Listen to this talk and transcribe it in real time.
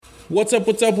What's up,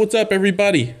 what's up, what's up,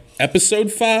 everybody?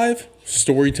 Episode 5,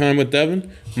 Story Time with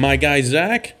Devin, my guy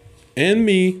Zach, and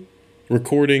me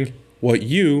recording what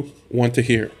you want to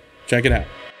hear. Check it out.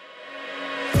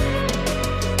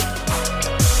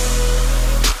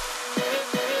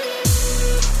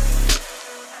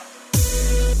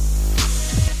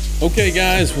 Okay,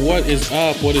 guys, what is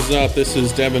up? What is up? This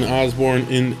is Devin Osborne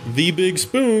in The Big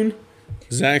Spoon.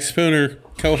 Zach Spooner,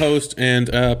 co-host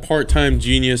and part-time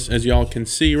genius, as y'all can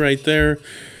see right there.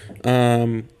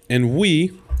 And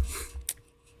we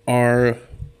are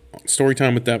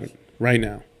Storytime with Devin right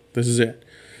now. This is it.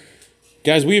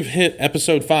 Guys, we've hit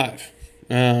episode 5.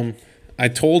 I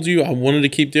told you I wanted to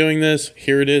keep doing this.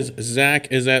 Here it is. Zach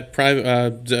is at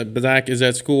Zach is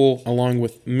at school, along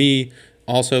with me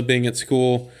also being at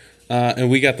school. And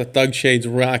we got the Thug Shades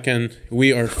rocking.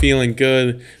 We are feeling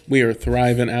good. We are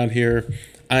thriving out here.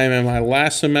 I am in my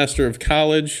last semester of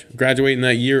college, graduating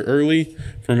that year early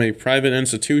from a private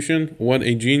institution. What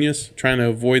a genius. Trying to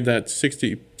avoid that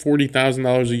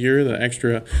 $40,000 a year, the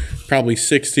extra probably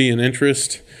 $60 in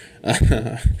interest.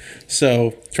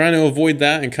 So trying to avoid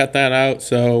that and cut that out.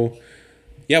 So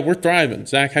yeah, we're thriving.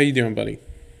 Zach, how you doing, buddy?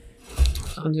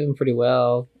 I'm doing pretty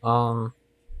well.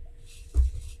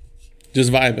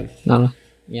 Just vibing. No.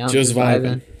 Yeah, just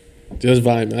vibing. Just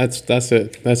vibing. That's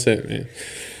it. That's it, man.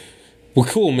 Well,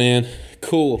 cool, man.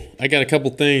 Cool. I got a couple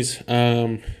things.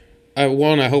 I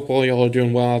hope all y'all are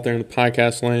doing well out there in the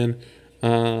podcast land.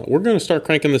 We're going to start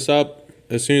cranking this up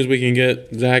as soon as we can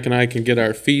Zach and I can get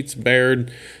our feet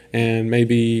bared, and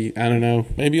maybe, I don't know,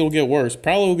 maybe it'll get worse.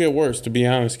 Probably will get worse, to be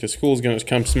honest, because school's going to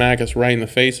come smack us right in the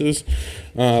faces.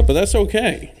 But that's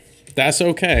okay. That's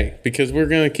okay, because we're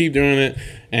going to keep doing it,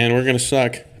 and we're going to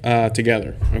suck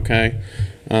together, okay?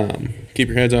 Keep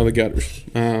your heads out of the gutters.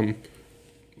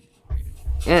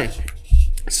 All right.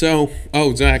 So,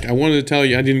 Zach, I wanted to tell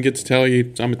you. I didn't get to tell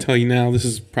you, so I'm going to tell you now. This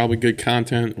is probably good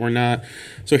content or not.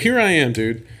 So here I am,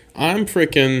 dude. I'm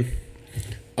freaking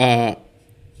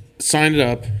signed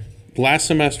up. Last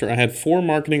semester, I had 4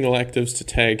 marketing electives to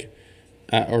take,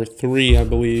 or 3, I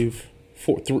believe.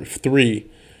 3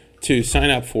 to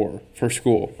sign up for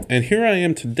school. And here I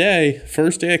am today,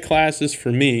 first day of classes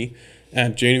for me,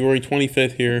 at January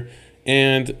 25th here.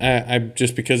 And I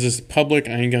just because this is public,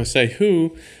 I ain't going to say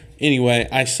who. Anyway,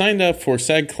 I signed up for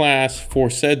said class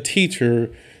for said teacher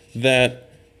that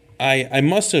I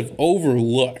must have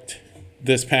overlooked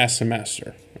this past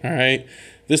semester. All right.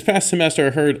 This past semester,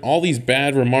 I heard all these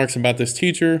bad remarks about this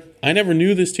teacher. I never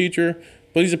knew this teacher,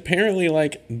 but he's apparently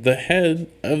like the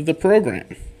head of the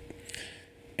program.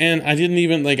 And I didn't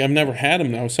even, I've never had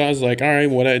him though. So I was like, all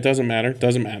right, it doesn't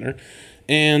matter.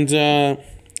 And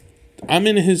I'm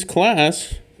in his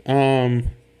class for,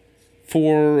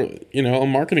 a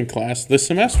marketing class this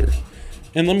semester.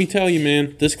 And let me tell you,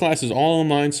 man, this class is all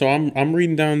online. So I'm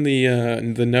reading down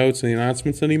the notes and the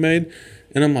announcements that he made.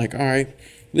 And I'm like, all right,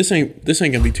 this ain't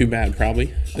going to be too bad,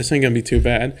 probably. This ain't going to be too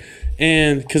bad.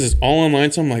 And because it's all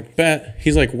online, so I'm like, bet.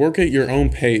 He's like, work at your own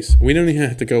pace. We don't even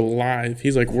have to go live.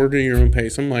 He's like, work at your own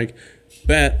pace. I'm like,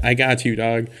 bet, I got you,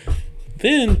 dog.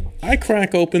 Then I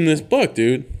crack open this book,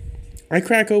 dude. I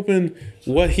crack open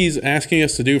what he's asking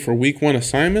us to do for week 1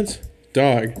 assignments.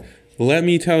 Dog, let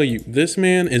me tell you, this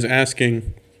man is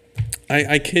asking,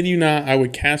 I kid you not, I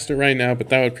would cast it right now, but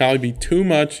that would probably be too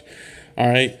much. All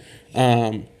right.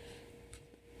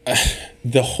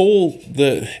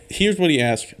 Here's what he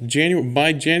asked.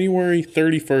 By January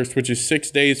 31st, which is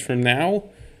 6 days from now,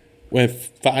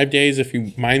 with 5 days if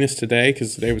you minus today,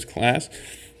 because today was class,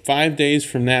 5 days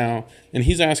from now, and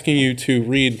he's asking you to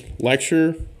read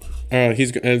lecture.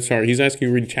 He's asking you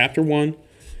to read chapter 1.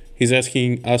 He's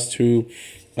asking us to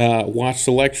watch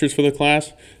the lectures for the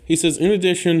class. He says, in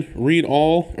addition, read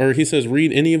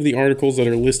any of the articles that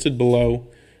are listed below.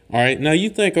 All right. Now you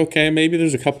think, okay, maybe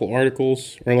there's a couple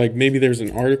articles, or maybe there's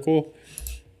an article.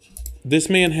 This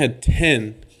man had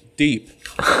 10 deep.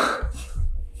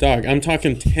 Dog, I'm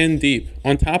talking 10 deep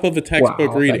on top of a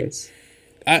textbook reading.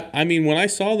 I mean, when I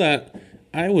saw that,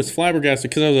 I was flabbergasted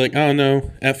because I was like, oh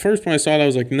no. At first when I saw it, I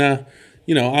was like, nah,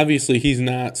 obviously he's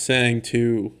not saying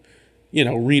to,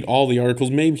 read all the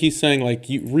articles. Maybe he's saying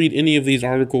you read any of these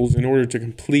articles in order to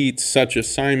complete such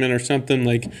assignment or something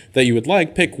that you would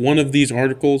pick one of these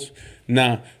articles.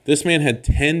 Nah, this man had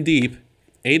 10 deep.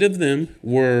 8 of them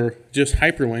were just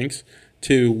hyperlinks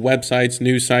to websites,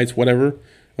 news sites, whatever.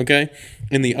 Okay.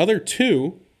 And the other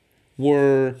 2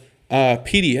 were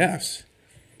PDFs.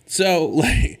 So,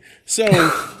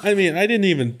 I mean, I didn't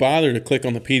even bother to click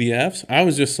on the PDFs. I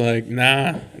was just like,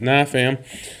 nah, fam.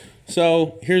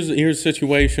 So here's the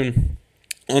situation.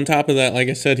 On top of that, like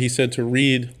I said, he said to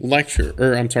watch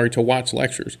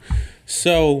lectures.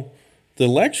 So The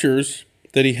lectures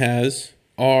that he has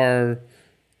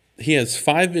he has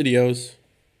 5 videos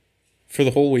for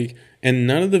the whole week, and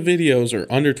none of the videos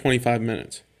are under 25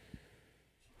 minutes.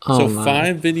 So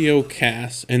 5 video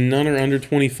casts, and none are under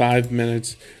 25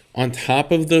 minutes, on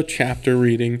top of the chapter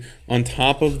reading, on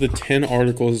top of the 10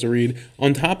 articles to read,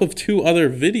 on top of 2 other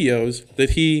videos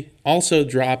that he also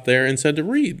dropped there and said to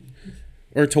read,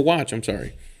 or to watch, I'm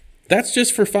sorry. That's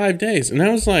just for 5 days. And I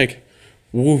was like,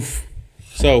 woof.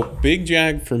 So, big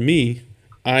jag for me.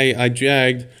 I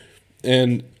jagged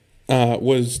and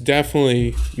was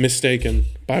definitely mistaken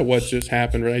by what just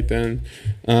happened right then.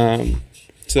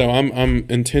 So I'm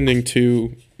intending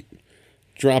to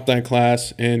drop that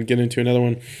class and get into another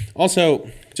one. Also,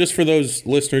 just for those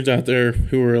listeners out there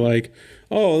who are like,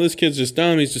 oh, this kid's just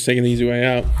dumb, he's just taking the easy way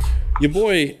out. Your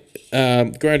boy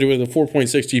graduated with a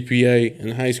 4.6 GPA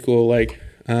in high school. Like,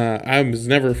 I was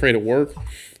never afraid of work.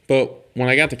 But when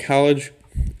I got to college,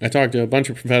 I talked to a bunch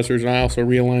of professors, and I also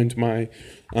realigned my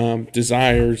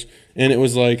desires. And it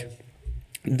was like,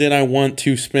 did I want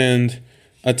to spend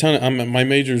a ton of, my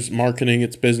major's marketing,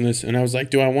 it's business, and I was like,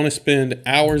 do I want to spend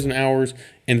hours and hours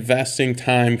investing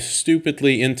time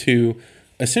stupidly into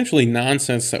essentially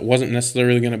nonsense that wasn't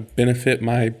necessarily going to benefit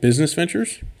my business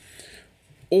ventures?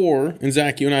 Or, and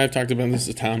Zach, you and I have talked about this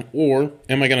a ton, or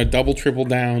am I going to double, triple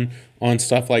down on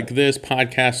stuff like this,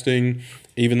 podcasting?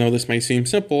 Even though this may seem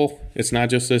simple, it's not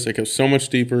just this, it goes so much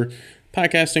deeper.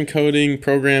 Podcasting, coding,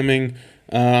 programming,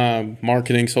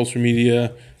 marketing, social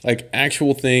media, like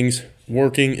actual things,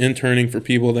 working, interning for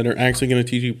people that are actually going to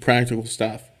teach you practical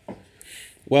stuff.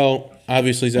 Well,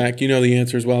 obviously, Zach, you know the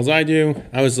answer as well as I do.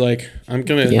 I was like, I'm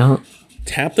going to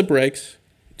tap the brakes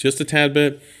just a tad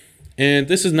bit. And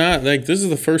this is not, like, this is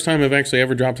the first time I've actually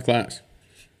ever dropped a class.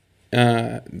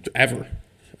 Ever.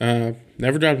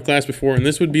 Never dropped a class before, and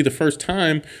this would be the first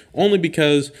time only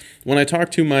because when I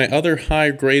talked to my other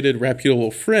high-graded, reputable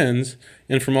friends,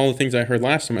 and from all the things I heard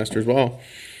last semester as well,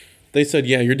 they said,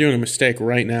 yeah, you're doing a mistake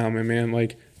right now, my man.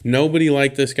 Like, nobody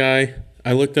liked this guy.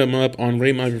 I looked him up on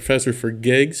Rate My Professor for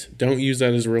gigs. Don't use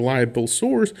that as a reliable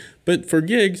source, but for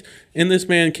gigs. And this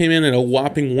man came in at a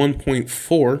whopping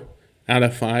 1.4 out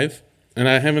of 5, and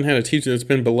I haven't had a teacher that's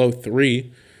been below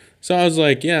 3. So I was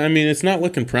like, yeah, I mean, it's not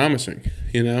looking promising,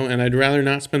 you know, and I'd rather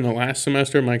not spend the last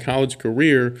semester of my college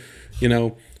career, you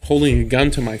know, holding a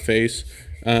gun to my face,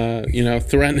 you know,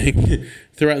 threatening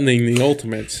the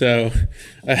ultimate. So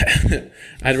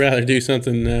I'd rather do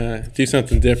something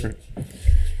different.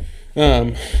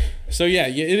 So yeah,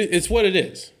 it's what it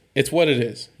is. It's what it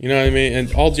is. You know what I mean?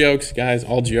 And all jokes, guys,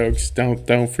 all jokes.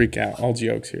 Don't freak out. All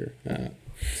jokes here.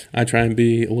 I try and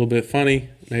be a little bit funny.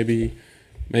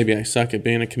 Maybe I suck at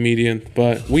being a comedian,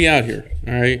 but we out here,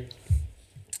 all right?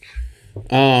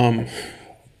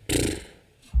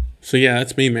 So yeah,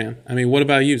 that's me, man. I mean, what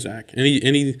about you, Zach?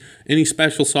 Any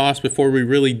special sauce before we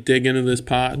really dig into this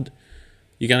pod?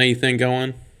 You got anything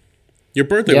going? Your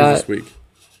birthday was this week.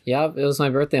 Yeah, it was my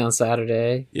birthday on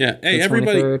Saturday. Yeah. Hey,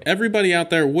 everybody out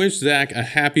there, wish Zach a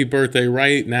happy birthday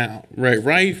right now. Right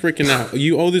freaking now.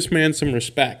 You owe this man some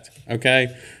respect,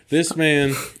 okay? This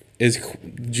man is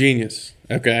genius,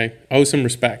 okay? Owe some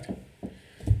respect.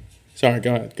 Sorry,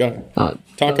 go ahead.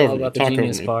 Talk over me. About the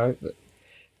genius part.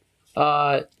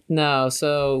 No,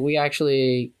 so we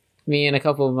actually, me and a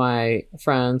couple of my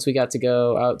friends, we got to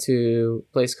go out to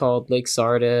a place called Lake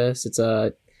Sardis. It's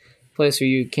a place where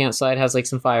you campsite, has like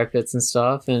some fire pits and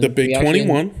stuff. And the Big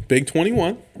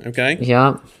 21, okay?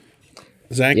 Yeah.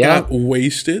 Zach got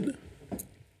wasted.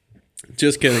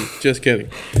 Just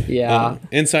kidding. Yeah.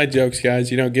 Inside jokes,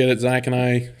 guys. You don't get it. Zach and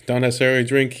I don't necessarily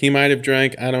drink. He might have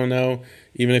drank. I don't know.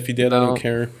 Even if he did, I don't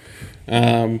care.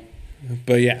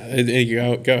 But yeah, there you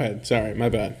go. Go ahead. Sorry, my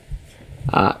bad.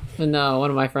 No, one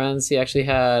of my friends, he actually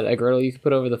had a griddle you could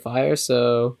put over the fire.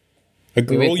 So a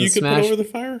griddle you could put over the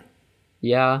fire?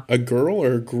 Yeah. A girl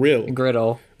or a grill? A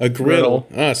griddle. A griddle.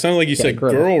 Oh, it sounded like you said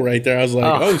girl right there. I was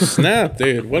like, oh snap,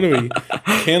 dude. What are we?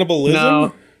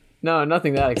 Cannibalism? No,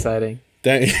 nothing that exciting.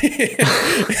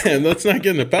 Let's not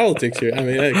get into politics here. I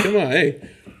mean, hey, come on, hey.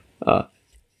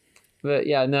 But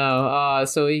yeah, no.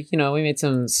 So we made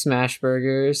some smash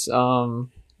burgers.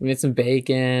 We made some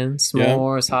bacon,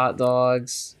 s'mores, hot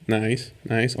dogs. Nice.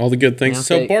 All the good things.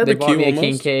 So barbecue, they bought me almost. A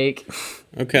king cake.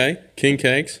 Okay, king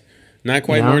cakes. Not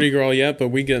quite Mardi Gras yet, but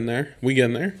we getting there.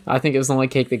 I think it was the only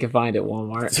cake they could find at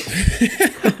Walmart.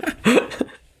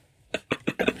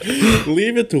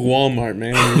 Leave it to Walmart,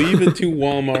 man. Leave it to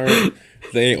Walmart.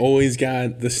 They always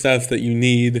got the stuff that you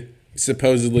need,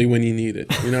 supposedly, when you need it.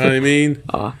 You know what I mean?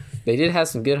 They did have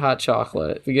some good hot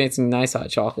chocolate. We got some nice hot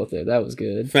chocolate there. That was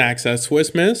good. Facts. That's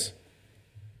Swiss Miss?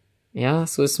 Yeah,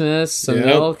 Swiss Miss, some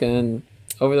milk, and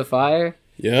over the fire.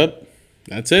 Yep.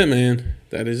 That's it, man.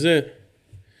 That is it.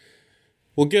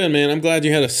 Well, good, man. I'm glad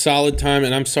you had a solid time,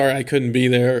 and I'm sorry I couldn't be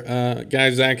there.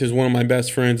 Guy Zach is one of my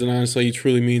best friends, and honestly, he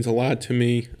truly means a lot to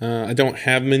me. I don't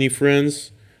have many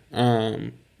friends,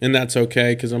 and that's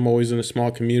okay because I'm always in a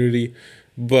small community.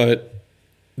 But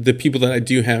the people that I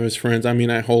do have as friends, I mean,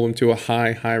 I hold them to a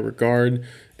high, high regard,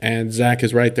 and Zach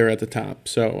is right there at the top.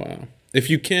 So if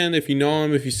you can, if you know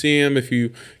him, if you see him, if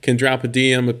you can drop a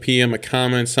DM, a PM, a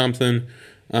comment, something,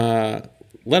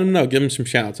 let him know. Give him some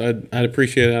shouts. I'd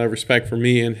appreciate it out of respect for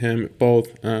me and him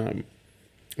both. I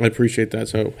appreciate that.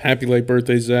 So happy late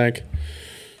birthday, Zach.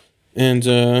 And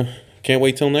can't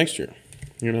wait till next year.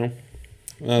 You know,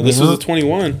 this was a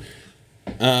 21.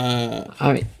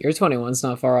 I mean, your 21's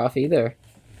not far off either.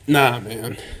 Nah,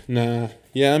 man. Nah.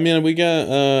 Yeah, I mean, we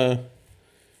got,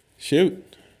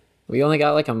 shoot. We only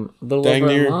got like a little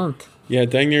over a month. Yeah,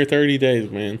 dang near 30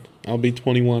 days, man. I'll be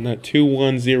 21 at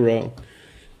 210.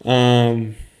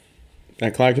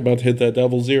 That clock's about to hit that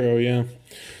double zero, yeah.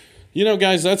 You know,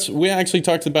 guys, we actually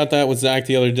talked about that with Zach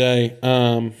the other day.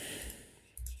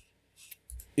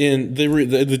 In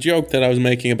the joke that I was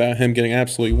making about him getting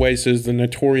absolutely wasted is the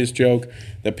notorious joke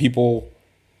that people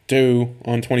do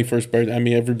on 21st birthday. I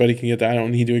mean, everybody can get that. I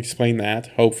don't need to explain that,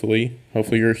 hopefully.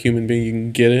 Hopefully you're a human being, you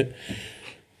can get it.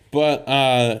 But,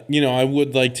 you know, I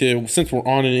would like to, since we're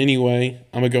on it anyway,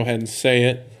 I'm going to go ahead and say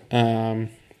it.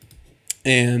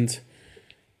 And,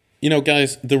 you know,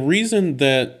 guys, the reason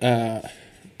that,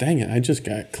 dang it, I just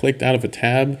got clicked out of a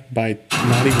tab by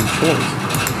not even choice.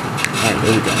 All right,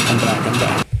 there we go. I'm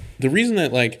back. The reason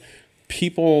that, like,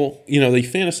 people, you know, they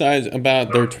fantasize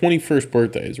about their 21st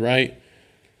birthdays, right?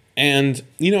 And,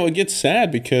 you know, it gets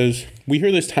sad because we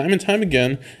hear this time and time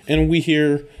again, and we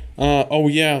hear, oh,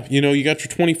 yeah, you know, you got your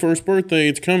 21st birthday,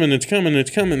 it's coming.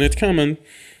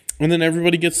 And then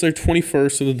everybody gets their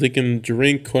 21st so that they can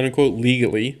drink, quote-unquote,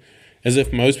 legally, as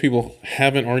if most people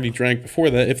haven't already drank before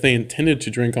that, if they intended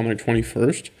to drink on their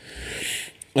 21st.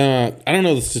 I don't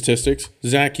know the statistics.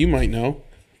 Zach, you might know.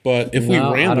 But if we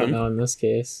ran them... I don't know in this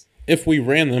case. If we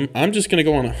ran them, I'm just going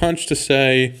to go on a hunch to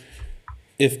say,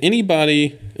 if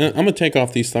anybody... I'm going to take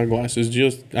off these sunglasses.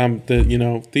 Just, you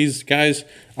know, these guys,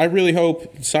 I really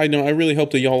hope... Side note, I really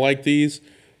hope that y'all like these,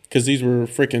 because these were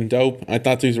freaking dope. I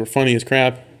thought these were funny as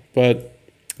crap, but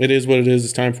it is what it is.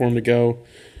 It's time for them to go.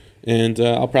 And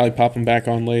I'll probably pop them back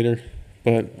on later.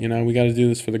 But, you know, we got to do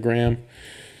this for the gram.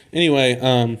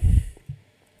 Anyway,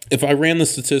 if I ran the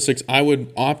statistics, I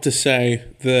would opt to say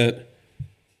that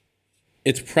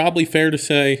it's probably fair to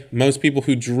say most people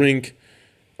who drink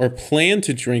or plan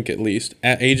to drink at least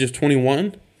at age of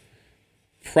 21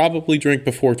 probably drink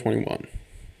before 21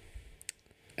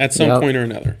 at some point or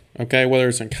another. Okay, whether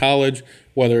it's in college,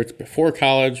 whether it's before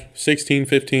college, 16,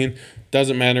 15,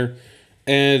 doesn't matter.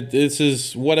 And this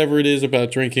is whatever it is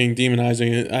about drinking,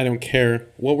 demonizing it, I don't care.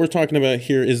 What we're talking about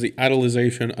here is the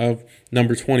idolization of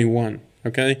number 21.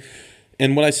 Okay,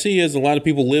 and what I see is a lot of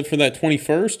people live for that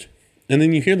 21st, and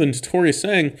then you hear the notorious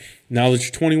saying, now that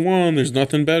you're 21, there's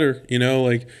nothing better, you know,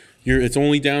 like it's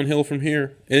only downhill from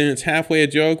here. And it's halfway a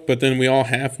joke, but then we all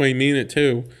halfway mean it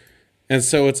too. And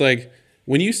so it's like,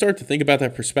 when you start to think about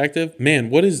that perspective,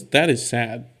 man, that is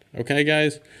sad. Okay,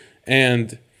 guys?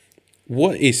 And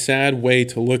what a sad way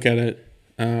to look at it.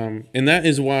 And that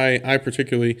is why I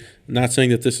particularly, not saying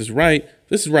that this is right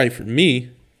for me,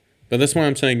 but that's why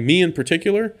I'm saying me in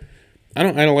particular, I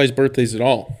don't idolize birthdays at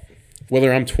all.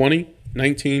 Whether I'm 20,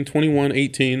 19, 21,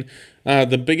 18.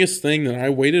 The biggest thing that I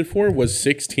waited for was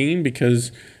 16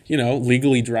 because, you know,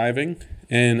 legally driving.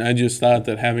 And I just thought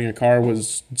that having a car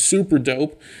was super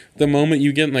dope. The moment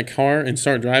you get in the car and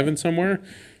start driving somewhere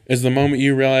is the moment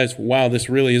you realize, wow, this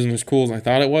really isn't as cool as I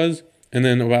thought it was. And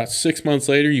then about 6 months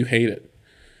later, you hate it.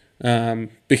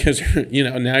 Because, you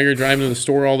know, now you're driving to the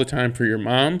store all the time for your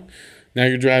mom. Now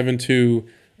you're driving to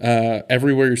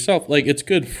everywhere yourself. Like, it's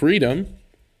good freedom.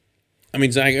 I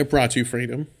mean, Zach, it brought you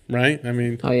freedom, right? I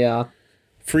mean, oh yeah,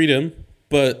 freedom.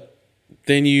 But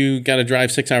then you got to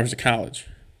drive 6 hours to college,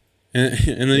 and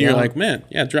then you're like, man,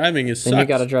 yeah, driving is. Then you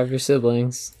got to drive your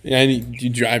siblings. Yeah, and you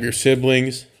drive your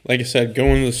siblings. Like I said,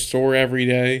 going to the store every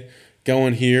day,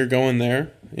 going here, going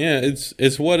there. Yeah,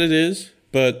 it's what it is.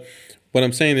 But what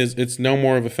I'm saying is it's no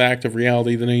more of a fact of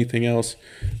reality than anything else.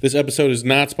 This episode is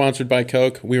not sponsored by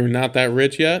Coke. We were not that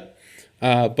rich yet.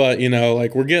 But, you know,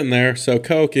 like, we're getting there. So,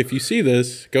 Coke, if you see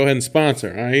this, go ahead and sponsor,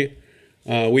 all right?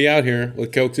 We out here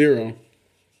with Coke Zero.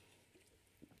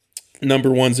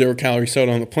 Number 1 0-calorie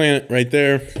soda on the planet right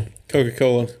there.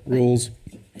 Coca-Cola rules.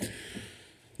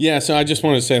 Yeah, so I just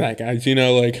wanted to say that, guys. You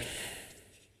know, like,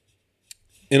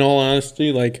 in all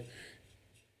honesty, like,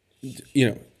 you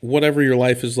know, whatever your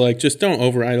life is like, just don't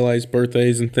over idolize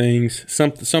birthdays and things.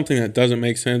 Something that doesn't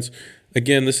make sense.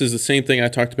 Again, this is the same thing I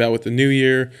talked about with the new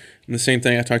year and the same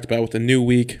thing I talked about with the new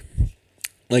week.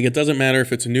 Like, it doesn't matter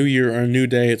if it's a new year or a new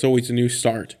day, it's always a new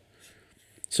start.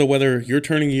 So whether you're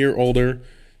turning a year older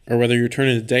or whether you're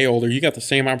turning a day older, you got the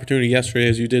same opportunity yesterday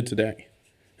as you did today.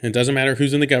 And it doesn't matter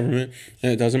who's in the government,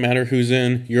 and it doesn't matter who's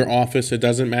in your office. It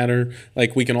doesn't matter.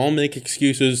 Like, we can all make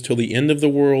excuses till the end of the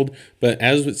world, but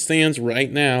as it stands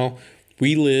right now,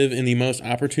 we live in the most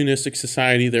opportunistic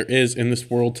society there is in this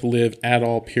world to live at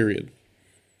all, period.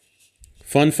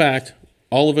 Fun fact,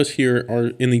 all of us here are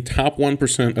in the top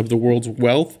 1% of the world's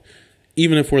wealth,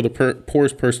 even if we're the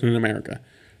poorest person in America.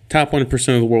 Top 1%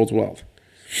 of the world's wealth.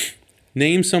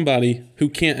 Name somebody who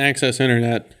can't access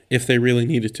internet if they really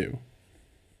needed to.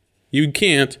 You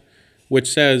can't, which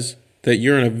says that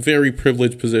you're in a very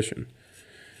privileged position.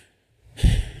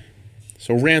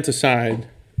 So rant aside,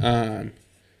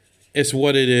 it's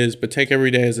what it is, but take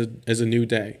every day as a new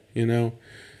day, you know?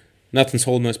 Nothing's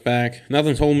holding us back.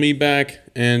 Nothing's holding me back,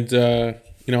 and,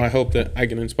 I hope that I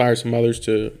can inspire some others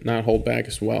to not hold back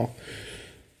as well.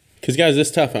 Because, guys,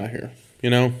 it's tough out here, you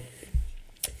know?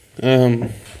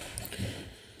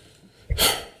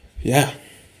 Yeah.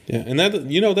 And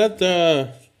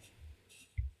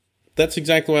that's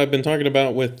exactly what I've been talking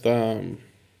about with the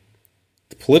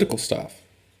political stuff.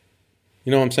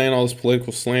 You know what I'm saying? All this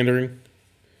political slandering,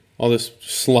 all this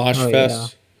slosh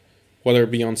fest, yeah. Whether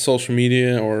it be on social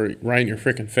media or right in your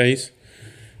freaking face.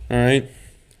 All right? I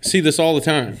see this all the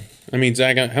time. I mean,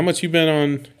 Zach, how much you been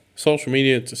on social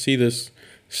media to see this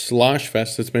slosh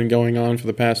fest that's been going on for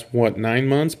the past, 9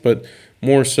 months? But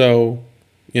more so,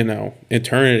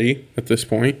 eternity at this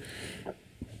point.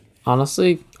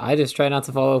 Honestly, I just try not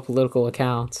to follow political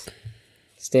accounts.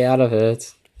 Stay out of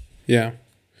it. Yeah.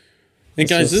 And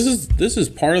guys, this is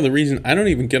part of the reason I don't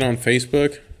even get on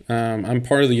Facebook. I'm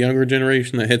part of the younger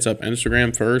generation that hits up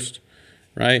Instagram first,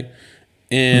 right?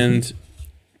 And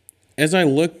as I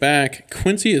look back,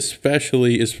 Quincy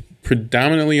especially is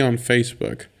predominantly on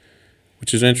Facebook,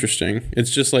 which is interesting.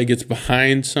 It's just like it's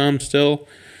behind some still.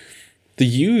 The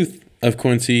youth of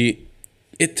Quincy,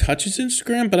 it touches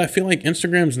Instagram, but I feel like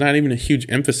Instagram's not even a huge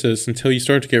emphasis until you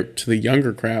start to get to the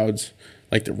younger crowds,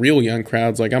 like the real young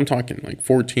crowds. Like, I'm talking like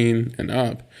 14 and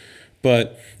up.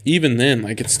 But even then,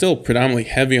 like, it's still predominantly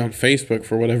heavy on Facebook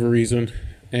for whatever reason.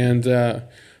 And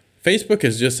Facebook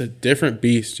is just a different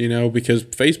beast, because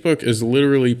Facebook is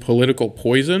literally political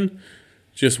poison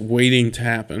just waiting to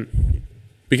happen.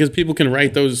 Because people can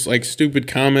write those, like, stupid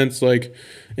comments, like,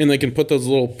 and they can put those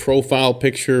little profile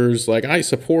pictures, like, I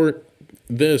support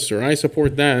this or I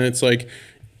support that. And it's, like,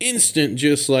 instant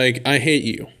just, like, I hate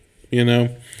you,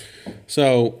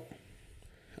 So,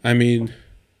 I mean,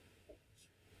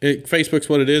 Facebook's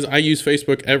what it is. I use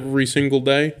Facebook every single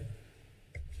day.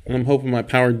 And I'm hoping my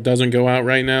power doesn't go out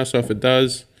right now. So if it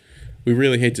does, we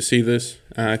really hate to see this.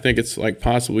 I think it's, like,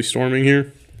 possibly storming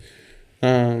here.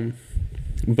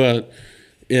 But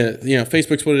yeah,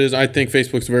 Facebook's what it is. I think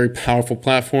Facebook's a very powerful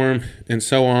platform and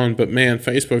so on. But man,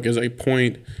 Facebook is a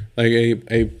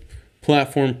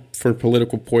platform for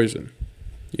political poison.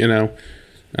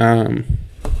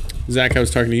 Zach, I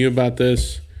was talking to you about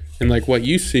this and like what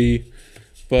you see,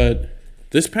 but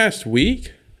this past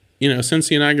week, since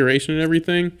the inauguration and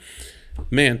everything,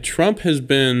 man, Trump has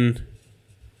been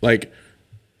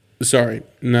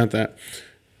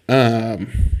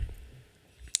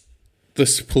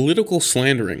this political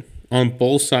slandering on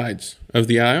both sides of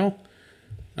the aisle.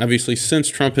 Obviously, since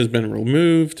Trump has been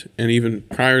removed, and even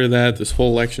prior to that, this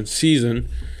whole election season,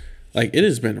 it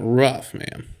has been rough,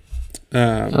 man.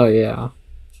 Oh, yeah.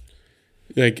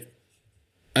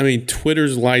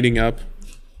 Twitter's lighting up.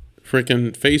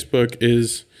 Freaking Facebook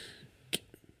is...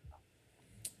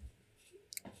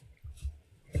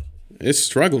 It's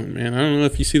struggling, man. I don't know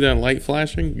if you see that light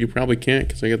flashing. You probably can't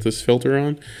because I got this filter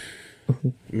on.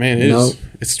 Man,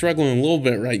 it's struggling a little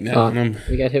bit right now.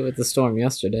 We got hit with the storm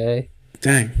yesterday.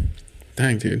 Dang,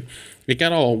 dude. It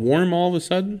got all warm all of a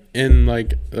sudden, and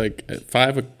like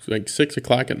at 6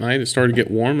 o'clock at night, it started to get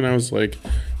warm, and I was like,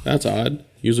 that's odd.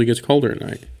 Usually gets colder at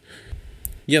night.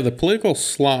 Yeah, the political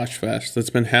slosh fest that's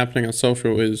been happening on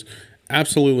social is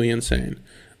absolutely insane.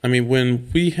 I mean, when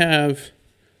we have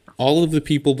all of the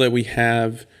people that we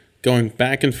have going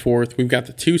back and forth, we've got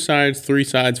the 2 sides, 3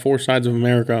 sides, 4 sides of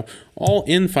America all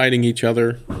infighting each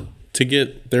other to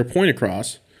get their point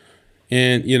across.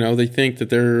 And, they think that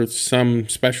they're some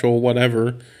special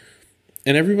whatever.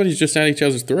 And everybody's just at each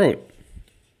other's throat.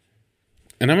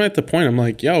 And I'm at the point, I'm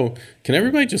like, yo, can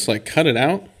everybody just, cut it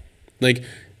out?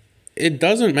 It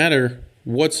doesn't matter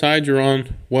what side you're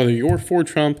on, whether you're for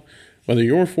Trump, whether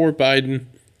you're for Biden,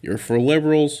 you're for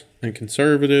liberals and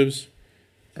conservatives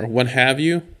or what have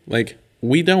you, like,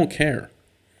 we don't care.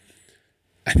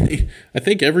 I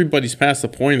think everybody's past the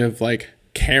point of, like,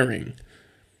 caring.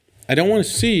 I don't want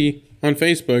to see on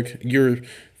Facebook your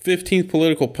 15th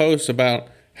political post about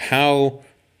how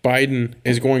Biden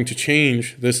is going to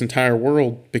change this entire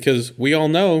world, because we all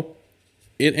know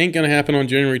it ain't going to happen on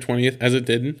January 20th, as it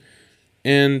didn't,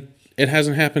 and it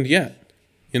hasn't happened yet.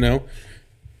 You know,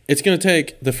 it's going to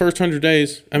take the first 100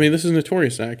 days. I mean, this is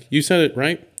notorious, Zach. You said it,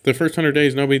 right? The first 100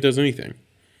 days, nobody does anything.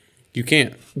 You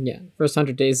can't. Yeah, first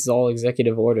 100 days is all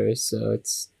executive orders, so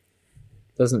it's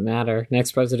doesn't matter.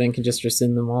 Next president can just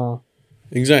rescind them all.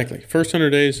 Exactly. First 100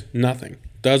 days, nothing.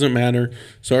 Doesn't matter.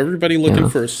 So everybody looking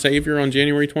for a savior on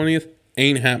January 20th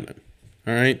ain't happening.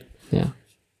 All right? Yeah.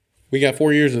 We got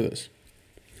 4 years of this.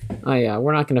 Oh, yeah.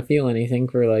 We're not going to feel anything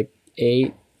for like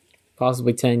 8,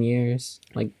 possibly 10 years.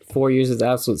 Like 4 years is the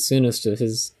absolute soonest of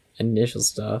his initial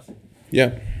stuff.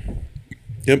 Yep.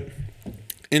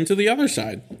 And to the other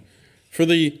side, for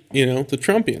the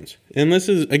Trumpians. And this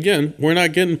is, again, we're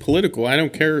not getting political. I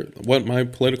don't care what my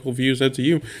political views are to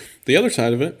you. The other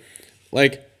side of it,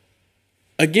 like,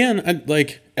 again,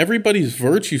 everybody's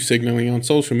virtue signaling on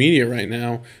social media right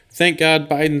now. Thank God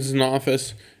Biden's in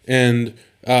office and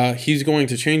he's going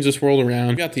to change this world around.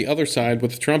 We got the other side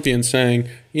with the Trumpians saying,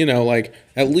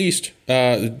 at least,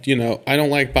 I don't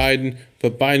like Biden,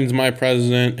 but Biden's my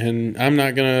president and I'm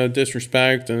not going to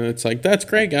disrespect. And it's like, that's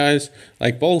great, guys.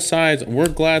 Like, both sides, we're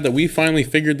glad that we finally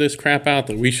figured this crap out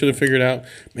that we should have figured out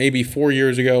maybe 4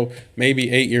 years ago,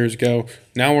 maybe 8 years ago.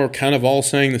 Now we're kind of all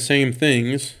saying the same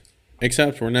things,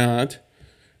 except we're not.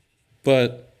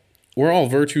 But we're all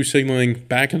virtue signaling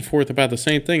back and forth about the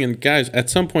same thing. And guys,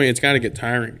 at some point, it's got to get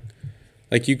tiring.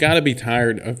 Like, you got to be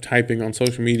tired of typing on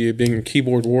social media, being a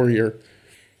keyboard warrior,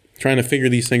 trying to figure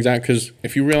these things out. Because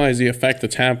if you realize the effect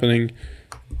that's happening,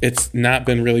 it's not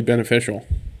been really beneficial.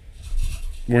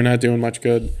 We're not doing much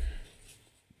good.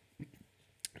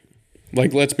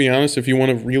 Like, let's be honest, if you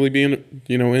want to really be,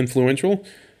 influential,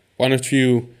 why don't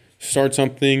you start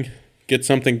something, get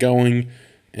something going,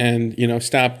 and,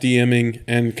 stop DMing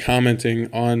and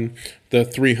commenting on the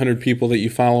 300 people that you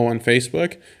follow on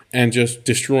Facebook and just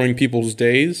destroying people's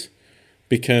days,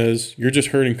 because you're just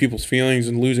hurting people's feelings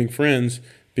and losing friends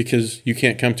because you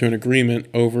can't come to an agreement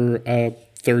over a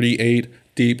 38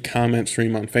 deep comment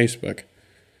stream on Facebook.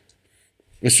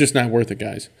 It's just not worth it,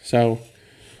 guys. So,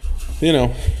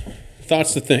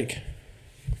 thoughts to think.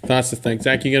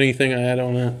 Zach, you got anything I add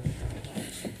on that?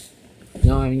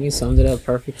 No, I mean, you summed it up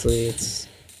perfectly. It's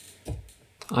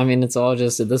all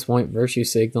just, at this point, virtue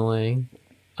signaling,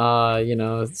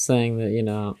 saying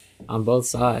that, on both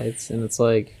sides. And it's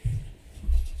like,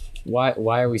 why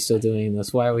are we still doing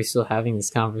this? Why are we still having this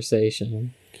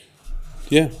conversation?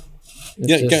 Yeah.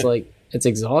 It's just like, it's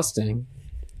exhausting.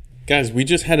 Guys, we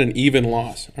just had an even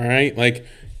loss, all right? Like,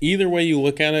 either way you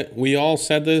look at it, we all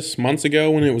said this months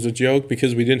ago when it was a joke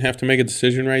because we didn't have to make a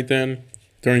decision right then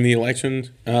during the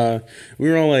elections. We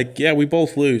were all like, yeah, we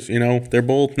both lose. They're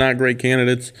both not great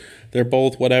candidates. They're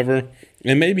both whatever.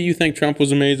 And maybe you think Trump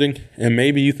was amazing, and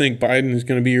maybe you think Biden is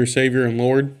going to be your savior and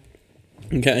Lord.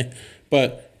 Okay?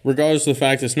 But regardless of the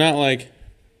fact, it's not like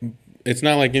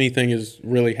anything is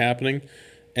really happening.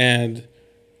 And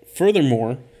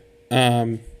furthermore,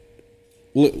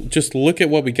 just look at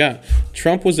what we got.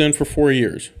 Trump was in for 4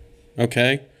 years,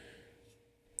 okay?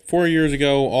 4 years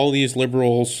ago, all these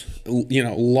liberals,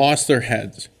 lost their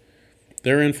heads.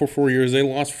 They're in for 4 years. They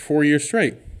lost for 4 years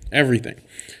straight. Everything.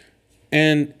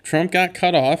 And Trump got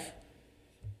cut off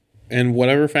in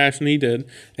whatever fashion he did.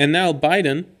 And now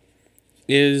Biden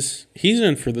he's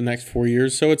in for the next 4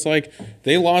 years. So it's like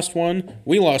they lost one,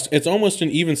 we lost. It's almost an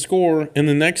even score. And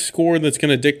the next score that's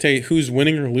going to dictate who's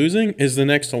winning or losing is the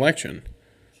next election.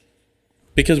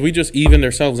 Because we just evened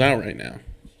ourselves out right now.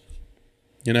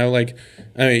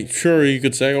 Sure, you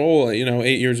could say,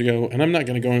 8 years ago, and I'm not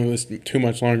going to go into this too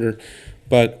much longer,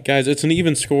 but guys, it's an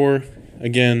even score.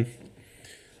 Again,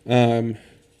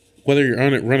 whether you're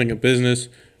on it running a business,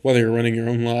 whether you're running your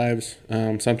own lives,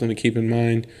 something to keep in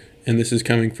mind, and this is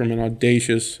coming from an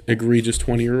audacious, egregious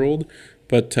 20-year-old,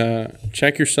 but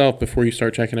check yourself before you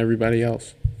start checking everybody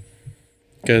else,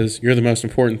 because you're the most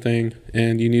important thing,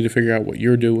 and you need to figure out what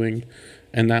you're doing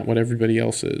and not what everybody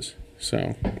else is.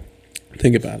 So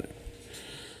think about it.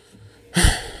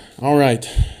 All right.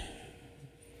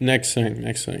 Next thing.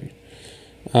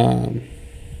 I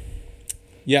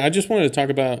just wanted to talk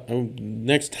about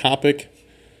next topic.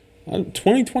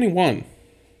 2021.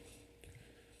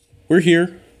 We're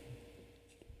here.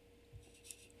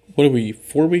 What are we,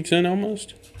 4 weeks in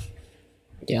almost?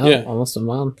 Yeah, almost a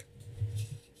month.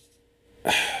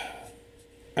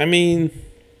 I mean,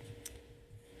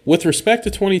 with respect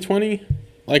to 2020,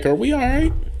 like, are we all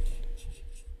right?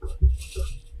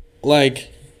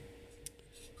 Like,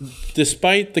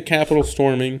 despite the Capitol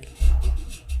storming,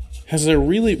 has there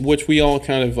really, which we all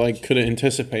kind of like couldn't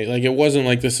anticipate, like it wasn't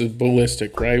like this is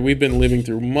ballistic, right? We've been living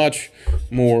through much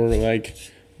more like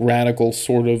radical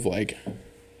sort of like,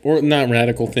 or not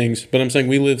radical things, but I'm saying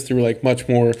we lived through like much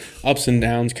more ups and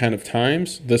downs kind of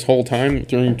times this whole time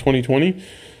during 2020.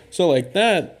 So like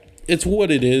that, it's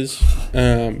what it is,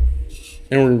 and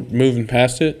we're moving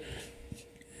past it.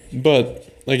 But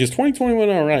like, is 2021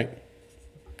 all right?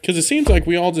 Because it seems like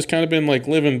we all just kind of been like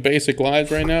living basic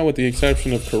lives right now, with the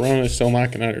exception of Corona still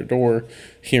knocking at our door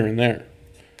here and there.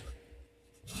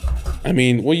 I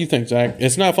mean, what do you think, Zach?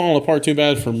 It's not falling apart too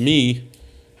bad for me.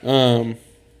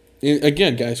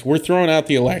 Again, guys, we're throwing out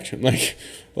the election. Like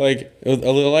the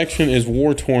election is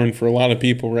war torn for a lot of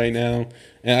people right now,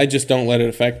 and I just don't let it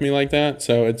affect me like that.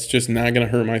 So it's just not going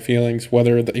to hurt my feelings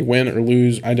whether they win or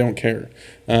lose. I don't care.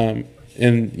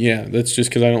 And yeah, that's just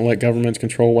because I don't let governments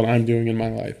control what I'm doing in my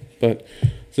life. But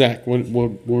Zach, what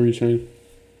were you saying?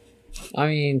 I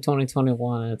mean,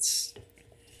 2021.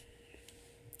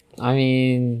 I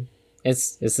mean,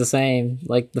 it's the same.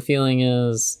 Like, the feeling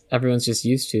is everyone's just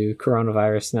used to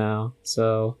coronavirus now,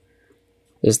 so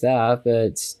there's that.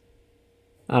 But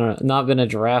I don't know, not been a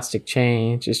drastic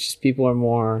change. It's just people are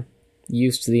more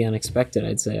used to the unexpected,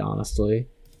 I'd say, honestly.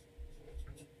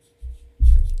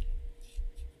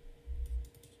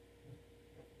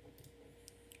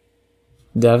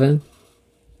 Devin?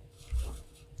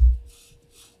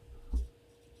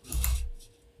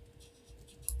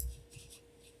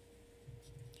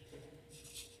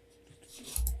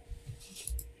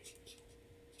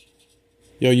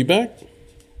 Yo, you back?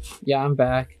 Yeah, I'm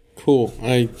back. Cool.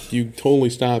 You totally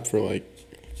stopped for like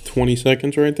 20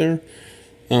 seconds right there.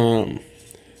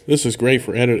 This is great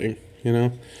for editing, you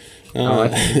know.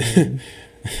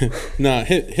 Nah,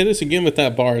 hit us again with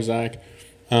that bar, Zach.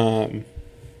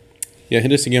 Yeah,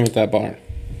 hit us again with that bar.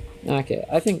 Okay,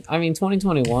 I mean,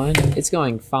 2021, it's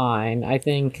going fine. I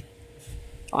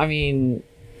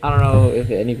don't know if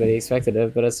anybody expected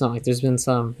it, but it's not like there's been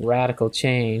some radical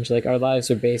change. Like, our lives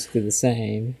are basically the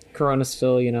same. Corona's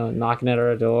still, knocking at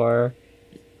our door.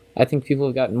 I think people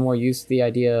have gotten more used to the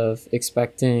idea of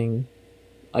expecting,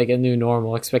 like, a new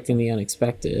normal, expecting the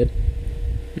unexpected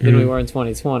than we were in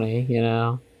 2020,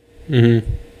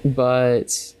 Mm-hmm.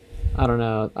 But I don't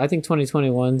know. I think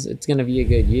 2021's it's going to be a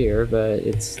good year, but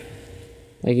it's,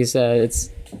 like you said, it's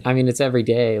every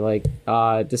day, like,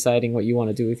 deciding what you want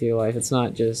to do with your life. It's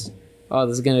not just, this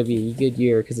is going to be a good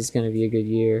year because it's going to be a good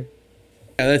year.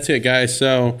 Yeah, that's it, guys.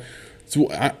 So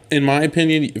in my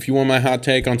opinion, if you want my hot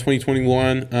take on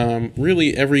 2021,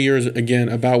 really every year is, again,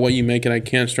 about what you make it. I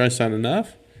can't stress that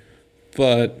enough.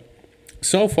 But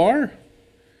so far,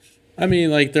 I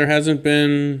mean, like, there hasn't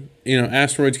been,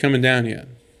 asteroids coming down yet.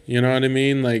 You know what I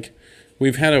mean? Like,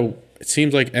 we've had it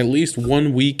seems like at least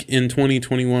 1 week in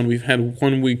 2021, we've had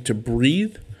 1 week to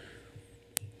breathe,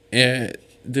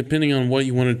 depending on what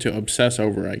you wanted to obsess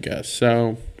over, I guess.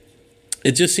 So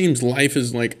it just seems life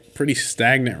is, like, pretty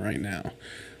stagnant right now.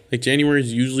 Like, January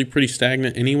is usually pretty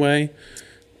stagnant anyway.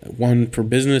 One for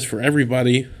business, for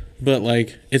everybody. But,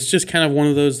 like, it's just kind of one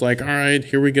of those, like, all right,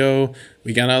 here we go.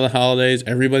 We got out of the holidays.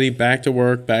 Everybody back to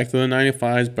work, back to the 9 to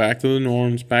 5s, back to the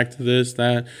norms, back to this,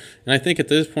 that. And I think at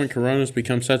this point, Corona's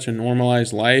become such a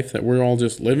normalized life that we're all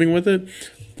just living with it.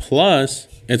 Plus,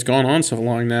 it's gone on so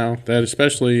long now that,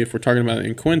 especially if we're talking about it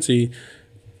in Quincy,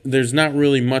 there's not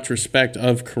really much respect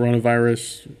of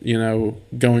coronavirus,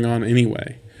 going on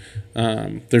anyway.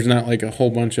 There's not, like, a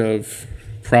whole bunch of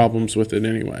problems with it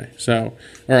anyway. So,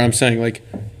 or I'm saying, like,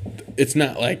 it's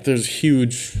not like there's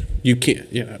huge,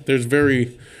 there's the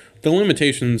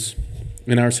limitations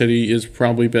in our city is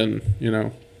probably been,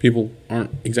 people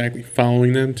aren't exactly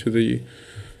following them to the,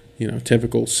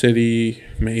 typical city,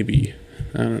 maybe.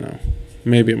 I don't know.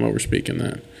 Maybe I'm overspeaking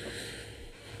that.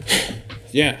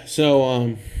 Yeah,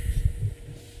 so,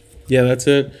 yeah, that's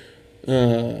it.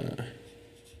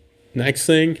 Next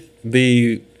thing,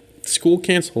 the school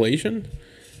cancellation.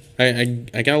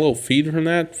 I got a little feed from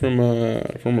that from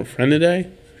a friend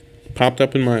today. Popped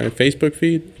up in my Facebook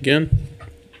feed again.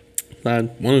 I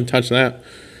wanted to touch that.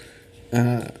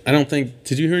 I don't think.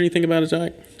 Did you hear anything about it,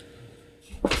 Jack?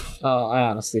 Oh, I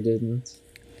honestly didn't.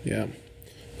 Yeah.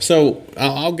 So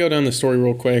I'll go down the story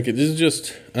real quick. This is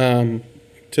just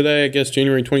today, I guess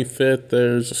January 25th.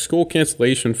 There's a school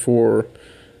cancellation for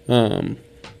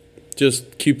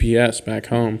just QPS back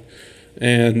home,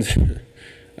 and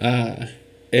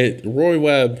Roy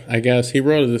Webb, I guess, he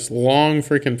wrote this long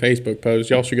freaking Facebook post.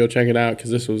 Y'all should go check it out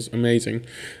because this was amazing.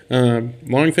 Long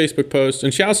Facebook post,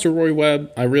 and shouts to Roy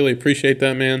Webb. I really appreciate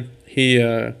that, man. He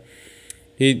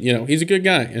he's a good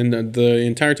guy, and the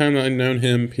entire time that I've known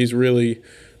him, he's really,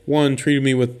 one, treated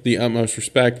me with the utmost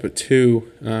respect, but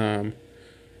two,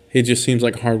 he just seems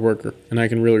like a hard worker, and I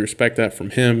can really respect that from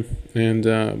him,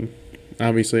 and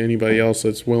obviously anybody else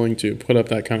that's willing to put up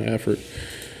that kind of effort.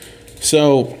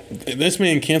 So this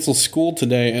man canceled school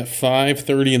today at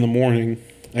 5:30 in the morning.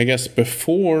 I guess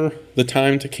before the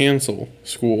time to cancel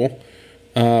school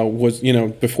was,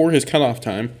 before his cutoff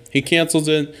time. He cancels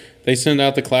it. They send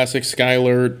out the classic Sky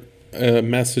Alert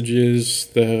messages,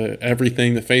 the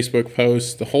everything, the Facebook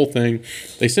posts, the whole thing.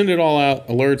 They send it all out,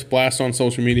 alerts, blast on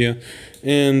social media,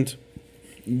 and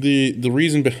the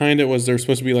reason behind it was there's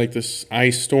supposed to be like this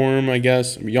ice storm. I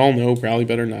guess y'all know probably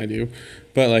better than I do,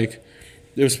 but like.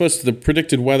 It was the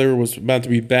predicted weather was about to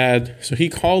be bad, so he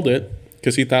called it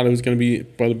because he thought it was going to be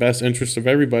for the best interest of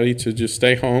everybody to just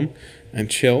stay home and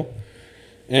chill.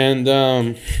 And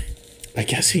I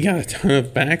guess he got a ton of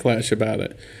backlash about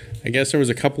it. I guess there was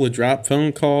a couple of dropped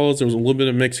phone calls. There was a little bit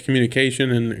of mixed communication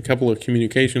and a couple of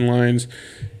communication lines.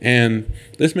 And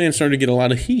this man started to get a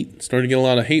lot of heat, started to get a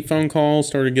lot of hate phone calls,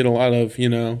 started to get a lot of,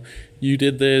 you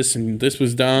did this and this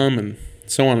was dumb and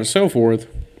so on and so forth.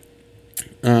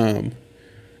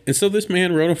 And so this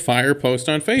man wrote a fire post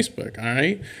on Facebook, all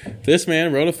right? This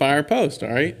man wrote a fire post,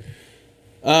 all right?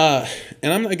 And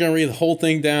I'm not going to read the whole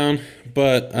thing down,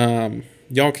 but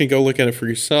y'all can go look at it for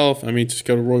yourself. I mean, just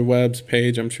go to Roy Webb's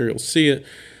page. I'm sure you'll see it.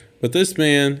 But this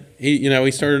man,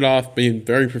 he started off being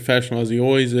very professional, as he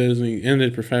always is, and he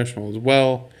ended professional as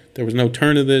well. There was no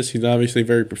turn to this. He's obviously a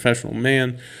very professional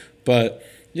man. But,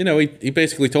 he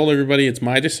basically told everybody it's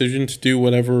my decision to do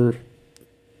whatever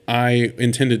I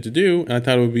intended to do, and I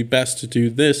thought it would be best to do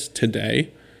this today,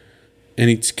 and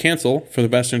he'd cancel for the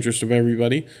best interest of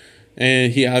everybody.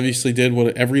 And he obviously did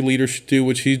what every leader should do,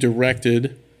 which he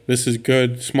directed. This is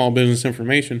good small business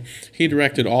information. He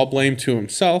directed all blame to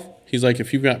himself. He's like,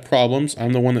 if you've got problems,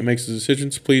 I'm the one that makes the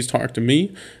decisions. Please talk to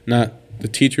me, not the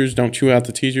teachers. Don't chew out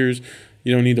the teachers.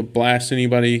 You don't need to blast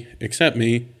anybody except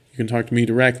me. You can talk to me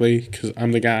directly because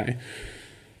I'm the guy.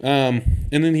 And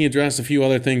then he addressed a few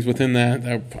other things within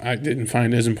that I didn't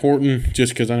find as important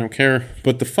just because I don't care.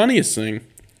 But the funniest thing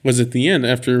was at the end,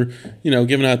 after,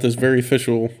 giving out this very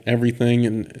official everything.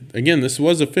 And again, this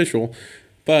was official,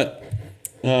 but,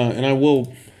 and I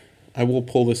will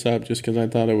pull this up just because I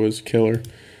thought it was killer.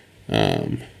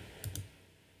 And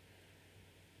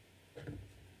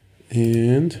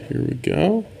here we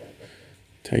go.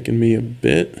 Taking me a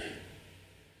bit.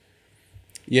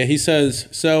 Yeah, he says,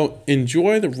 so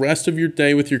enjoy the rest of your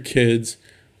day with your kids,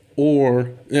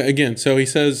 or, again, so he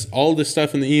says all this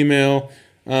stuff in the email.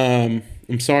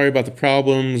 I'm sorry about the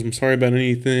problems. I'm sorry about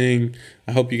anything.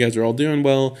 I hope you guys are all doing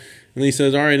well. And then he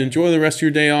says, all right, enjoy the rest of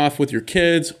your day off with your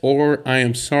kids, or I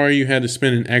am sorry you had to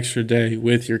spend an extra day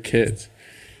with your kids.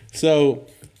 So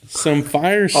some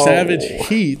fire savage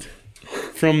heat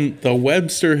from the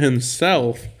Webster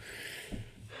himself.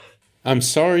 I'm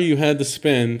sorry you had to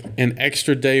spend an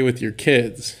extra day with your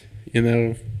kids.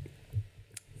 Yikes.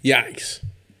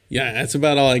 Yeah, that's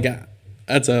about all I got.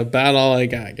 That's about all I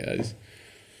got, guys.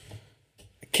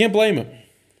 I can't blame him.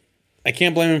 I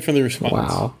can't blame him for the response.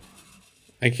 Wow.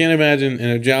 I can't imagine in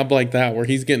a job like that where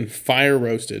he's getting fire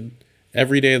roasted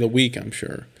every day of the week, I'm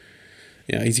sure.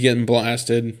 He's getting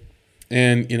blasted.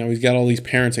 And, he's got all these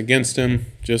parents against him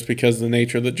just because of the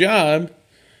nature of the job.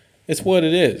 It's what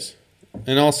it is.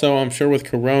 And also, I'm sure with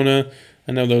Corona,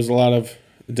 I know there was a lot of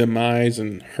demise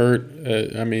and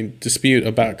dispute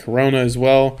about Corona as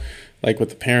well, like with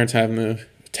the parents having to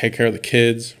take care of the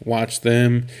kids, watch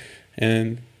them.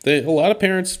 And a lot of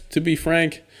parents, to be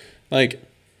frank,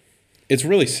 it's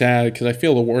really sad because I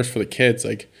feel the worst for the kids.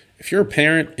 Like, if you're a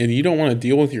parent and you don't want to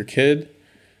deal with your kid,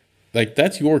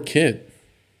 that's your kid.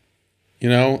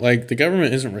 The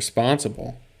government isn't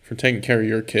responsible for taking care of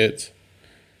your kids.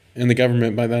 And the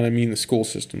government, by that I mean the school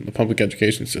system, the public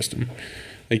education system.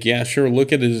 Sure,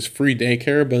 look at it as free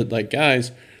daycare, but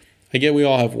guys, I get we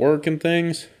all have work and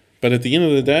things, but at the end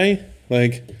of the day,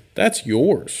 that's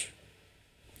yours.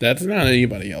 That's not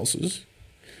anybody else's.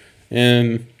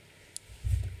 And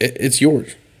it's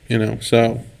yours,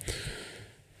 so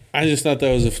I just thought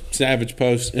that was a savage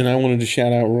post, and I wanted to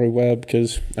shout out Roy Webb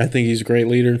because I think he's a great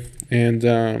leader. And,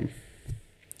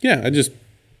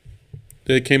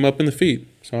 it came up in the feed.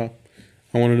 So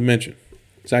I wanted to mention.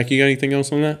 Zach, you got anything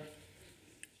else on that?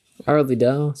 I really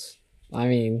don't. I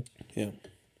mean, yeah,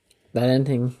 that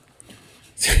ending.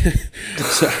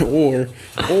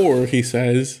 Or he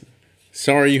says,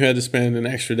 Sorry you had to spend an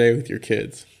extra day with your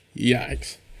kids.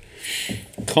 Yikes.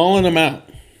 Calling him out.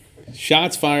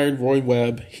 Shots fired, Roy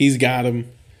Webb. He's got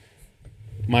him.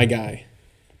 My guy.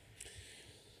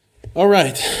 All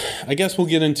right. I guess we'll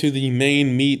get into the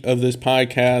main meat of this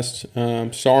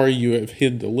podcast. Sorry you have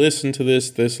had to listen to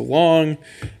this long.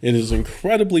 It is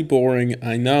incredibly boring.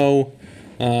 I know.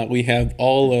 We have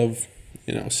all of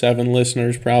 7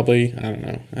 listeners probably. I don't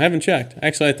know. I haven't checked.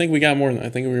 Actually, I think we got more than that. I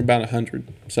think we were about 100.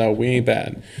 So we ain't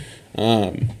bad.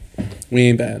 We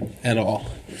ain't bad at all.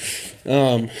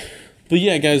 But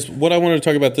yeah, guys, what I wanted to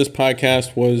talk about this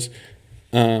podcast was,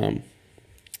 let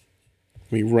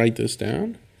me write this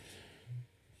down.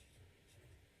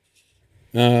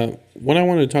 What I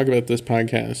wanted to talk about this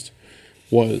podcast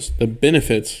was the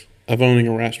benefits of owning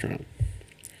a restaurant.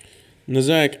 Now,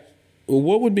 Zach,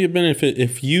 what would be a benefit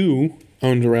if you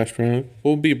owned a restaurant?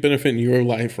 What would be a benefit in your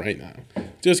life right now?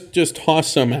 Just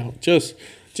toss some out. Just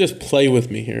play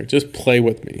with me here. Just play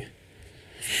with me.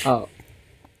 Oh,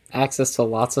 access to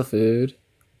lots of food.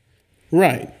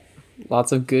 Right.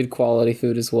 Lots of good quality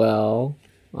food as well.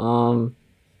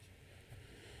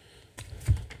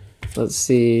 Let's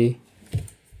see.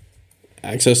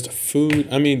 Access to food.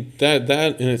 I mean,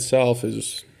 that in itself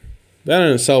is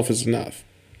enough.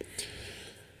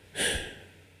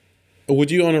 Would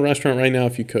you own a restaurant right now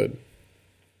if you could?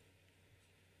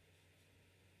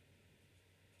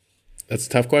 That's a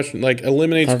tough question. Like,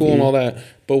 eliminate school and all that.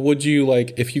 But would you,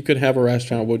 if you could have a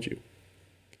restaurant, would you?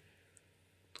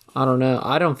 I don't know.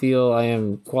 I don't feel I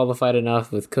am qualified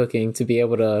enough with cooking to be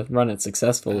able to run it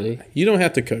successfully. You don't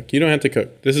have to cook.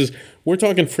 We're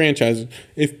talking franchises.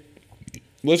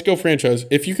 Let's go franchise.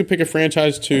 If you could pick a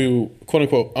franchise to, quote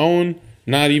unquote, own,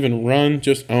 not even run,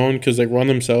 just own because they run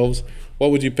themselves,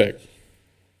 what would you pick?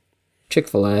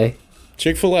 Chick-fil-A.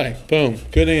 Chick-fil-A. Boom.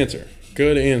 Good answer.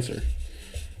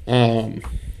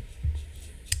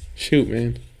 Shoot,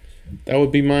 man. That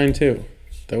would be mine too.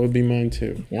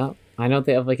 Yeah. I know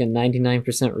they have a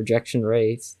 99% rejection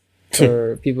rate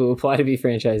for people who apply to be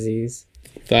franchisees.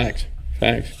 Facts.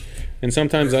 And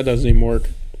sometimes that doesn't even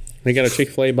work. They got a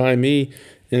Chick-fil-A by me,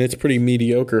 and it's pretty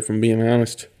mediocre, if I'm being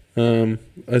honest.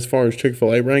 As far as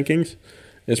Chick-fil-A rankings,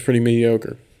 it's pretty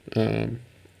mediocre.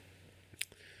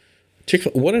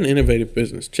 What an innovative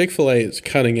business. Chick-fil-A is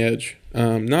cutting edge.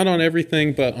 Not on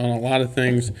everything, but on a lot of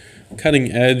things.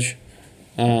 Cutting edge.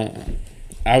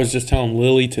 I was just telling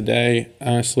Lily today,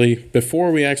 honestly,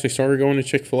 before we actually started going to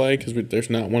Chick-fil-A, because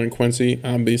there's not one in Quincy,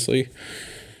 obviously.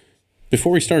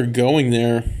 Before we started going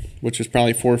there, which was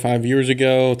probably 4 or 5 years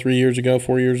ago, 3 years ago,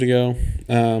 4 years ago,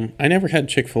 I never had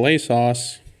Chick-fil-A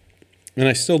sauce. And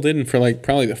I still didn't for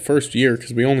probably the first year,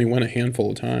 because we only went a handful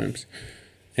of times.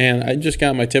 And I just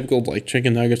got my typical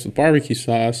chicken nuggets with barbecue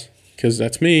sauce, because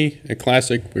that's me, a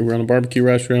classic. We were on a barbecue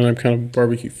restaurant. I'm kind of a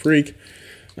barbecue freak.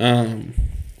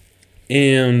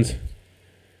 And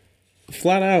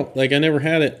flat out, I never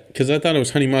had it because I thought it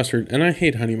was honey mustard, and I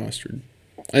hate honey mustard.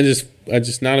 I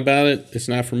just not about it. It's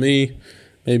not for me.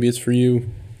 Maybe it's for you.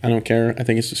 I don't care. I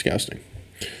think it's disgusting.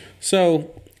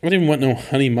 So I didn't want no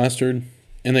honey mustard,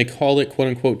 and they called it quote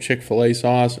unquote Chick-fil-A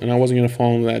sauce, and I wasn't gonna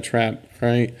fall into that trap,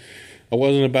 right? I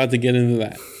wasn't about to get into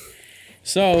that.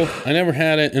 So I never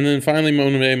had it, and then finally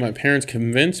one day my parents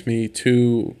convinced me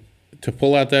to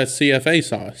pull out that CFA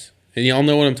sauce. And y'all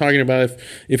know what I'm talking about.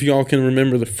 If y'all can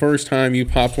remember the first time you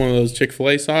popped one of those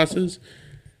Chick-fil-A sauces,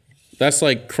 that's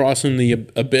like crossing the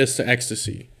abyss to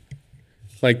ecstasy.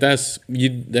 You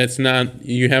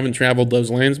haven't traveled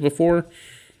those lands before,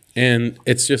 and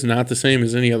it's just not the same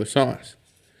as any other sauce.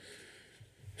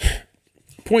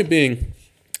 Point being,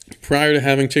 prior to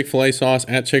having Chick-fil-A sauce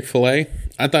at Chick-fil-A,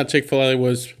 I thought Chick-fil-A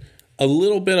was a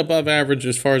little bit above average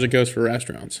as far as it goes for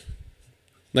restaurants.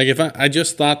 If I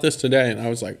just thought this today, and I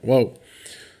was like, whoa,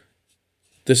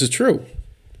 this is true.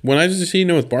 When I just eating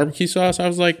it with barbecue sauce, I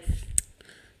was like,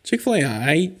 Chick-fil-A,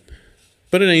 aight.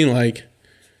 But it ain't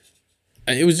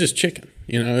it was just chicken.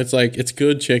 It's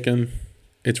good chicken.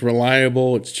 It's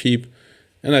reliable. It's cheap.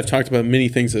 And I've talked about many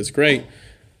things that's great.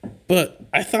 But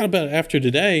I thought about it after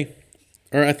today,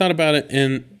 or I thought about it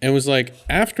and it was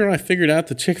after I figured out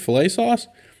the Chick-fil-A sauce,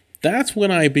 that's when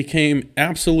I became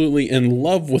absolutely in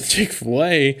love with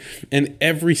Chick-fil-A and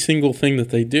every single thing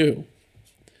that they do.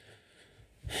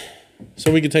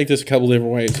 So we could take this a couple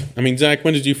different ways. I mean, Zach,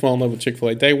 when did you fall in love with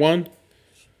Chick-fil-A? Day one?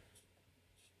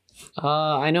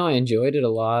 I know I enjoyed it a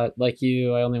lot. Like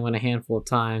you, I only went a handful of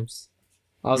times.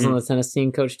 I was on the tennis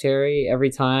team, Coach Terry. Every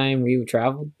time we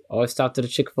traveled, always stopped at a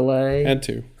Chick-fil-A. Had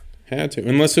to.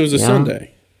 Unless it was a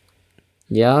Sunday.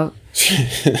 Yeah.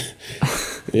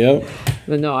 Yep.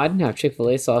 But no, I didn't have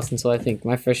Chick-fil-A sauce until I think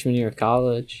my freshman year of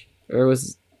college. Or it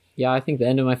was Yeah, I think the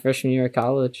end of my freshman year of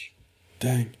college.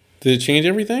 Dang. Did it change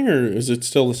everything, or is it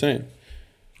still the same?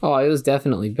 Oh, it was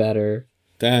definitely better.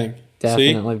 Dang.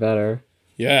 Definitely See? better.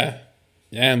 Yeah.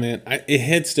 Yeah, man. It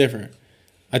hits different.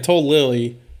 I told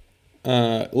Lily,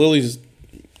 Lily's,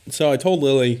 so I told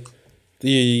Lily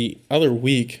the other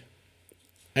week,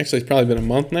 actually it's probably been a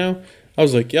month now, I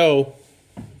was like, yo,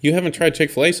 you haven't tried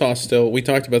Chick-fil-A sauce still. We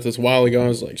talked about this a while ago. I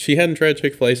was like, she hadn't tried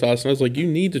Chick-fil-A sauce, and I was like, you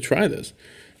need to try this.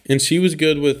 And she was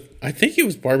good with, I think it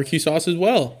was barbecue sauce as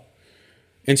well.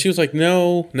 And she was like,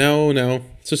 no.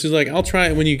 So she's like, I'll try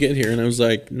it when you get here. And I was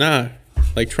like, nah,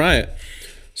 like, try it.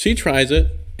 She tries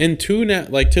it. And to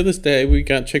this day, we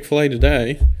got Chick-fil-A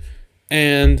today.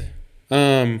 And,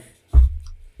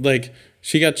 like,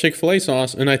 she got Chick-fil-A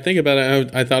sauce. And I think about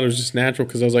it, I thought it was just natural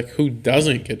because I was like, who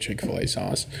doesn't get Chick-fil-A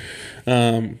sauce?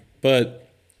 But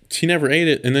she never ate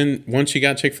it. And then once she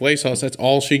got Chick-fil-A sauce, that's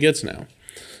all she gets now.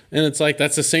 And it's like,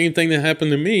 that's the same thing that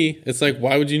happened to me. It's like,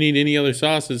 why would you need any other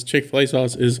sauces? Chick-fil-A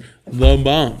sauce is the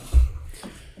bomb.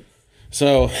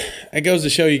 So it goes to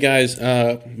show you guys,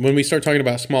 when we start talking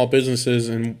about small businesses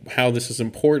and how this is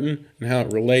important and how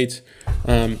it relates,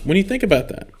 when you think about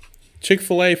that,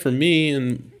 Chick-fil-A for me,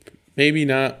 and maybe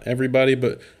not everybody,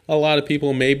 but a lot of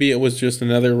people, maybe it was just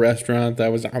another restaurant that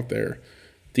was out there.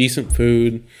 Decent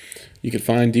food. You could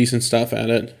find decent stuff at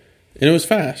it. And it was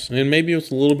fast. And maybe it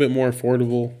was a little bit more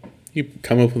affordable. You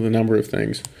come up with a number of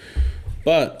things.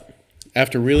 But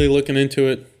after really looking into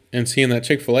it and seeing that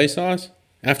Chick-fil-A sauce,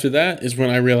 after that is when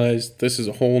I realized this is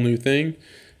a whole new thing.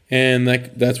 And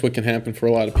that's what can happen for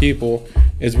a lot of people,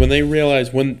 is when they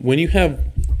realize when you have,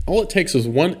 all it takes is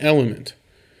one element,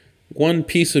 one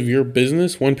piece of your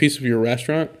business, one piece of your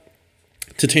restaurant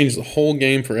to change the whole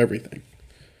game for everything.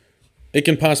 It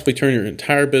can possibly turn your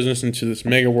entire business into this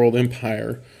mega world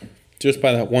empire just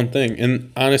by that one thing.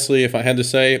 And honestly, if I had to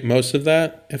say most of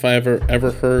that, if I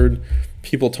ever heard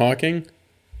people talking,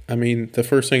 I mean, the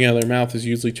first thing out of their mouth is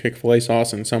usually Chick-fil-A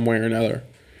sauce in some way or another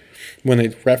when they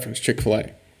reference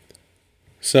Chick-fil-A.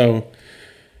 So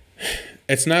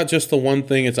it's not just the one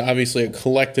thing. It's obviously a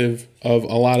collective of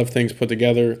a lot of things put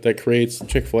together that creates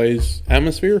Chick-fil-A's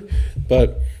atmosphere.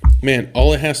 But, man,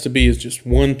 all it has to be is just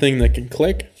one thing that can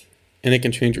click, and it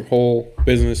can change your whole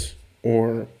business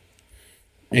or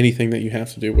anything that you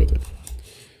have to do with it.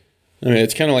 I mean,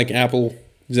 it's kind of like Apple,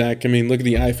 Zach. I mean, look at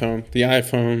the iPhone. The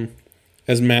iPhone,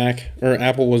 as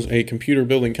Apple was a computer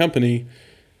building company,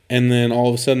 and then all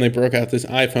of a sudden they broke out this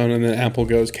iPhone, and then Apple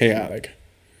goes chaotic.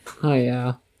 Oh,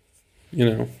 yeah. You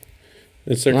know,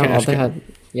 it's their cash cow.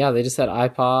 They just had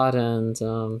iPod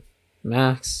and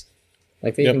Macs.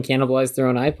 Like, they even cannibalized their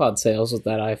own iPod sales with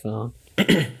that iPhone.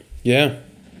 Yeah,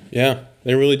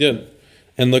 they really did.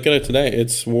 And look at it today.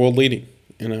 It's world leading,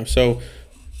 you know. So,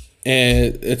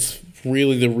 and it's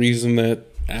really the reason that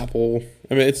Apple,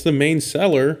 I mean, it's the main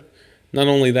seller. Not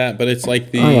only that, but it's like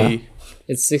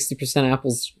it's 60%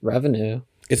 Apple's revenue.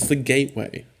 It's the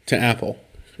gateway to Apple,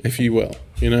 if you will,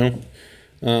 you know.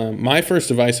 My first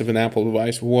device of an Apple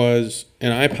device was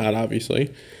an iPod,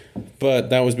 obviously, but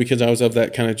that was because I was of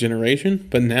that kind of generation.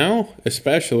 But now,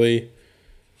 especially,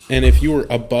 and if you were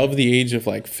above the age of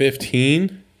like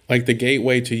 15, like the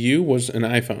gateway to you was an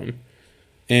iPhone.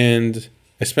 And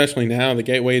especially now, the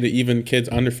gateway to even kids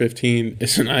under 15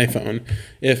 is an iPhone.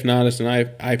 If not, it's an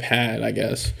iPad, I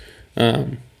guess.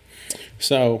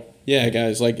 So, yeah,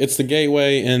 guys, like, it's the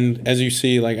gateway. And as you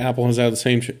see, like, Apple has had the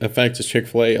same effect as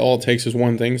Chick-fil-A. All it takes is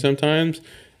one thing sometimes,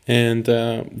 and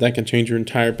that can change your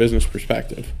entire business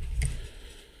perspective.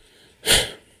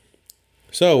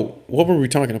 So, what were we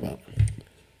talking about?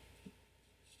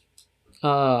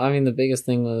 I mean, the biggest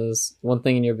thing was one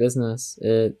thing in your business.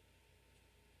 It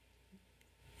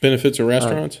benefits of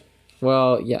restaurants?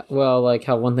 Like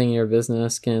how one thing in your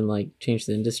business can like change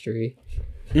the industry.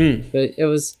 But it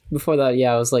was before that,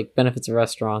 it was like benefits of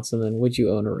restaurants, and then would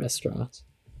you own a restaurant?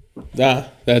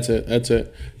 That's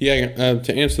it. Yeah,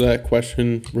 to answer that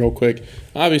question real quick,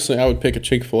 obviously I would pick a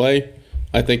Chick-fil-A.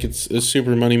 I think it's a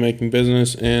super money-making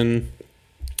business, and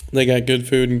they got good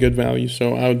food and good value,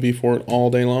 so I would be for it all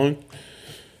day long.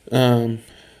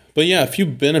 But yeah, a few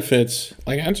benefits.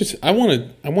 Like I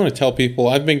want to tell people,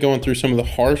 I've been going through some of the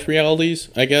harsh realities,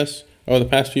 I guess, over the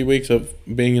past few weeks of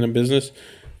being in a business.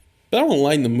 But I want to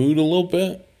lighten the mood a little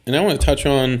bit, and I want to touch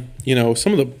on, you know,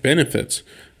 some of the benefits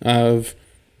of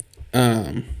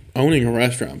owning a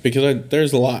restaurant, because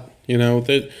there's a lot, you know.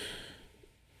 That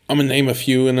I'm gonna name a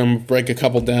few and I'm gonna break a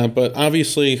couple down. But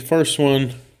obviously, first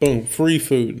one, boom, free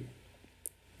food.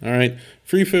 All right,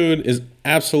 free food is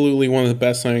absolutely one of the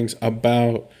best things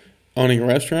about owning a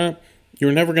restaurant.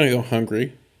 You're never gonna go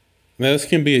hungry. Now, this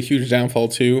can be a huge downfall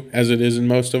too, as it is in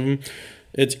most of them.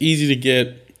 It's easy to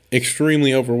get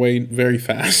extremely overweight very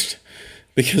fast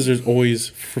because there's always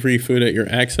free food at your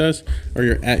excess or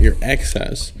you're at your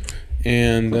excess.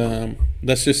 And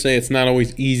let's just say it's not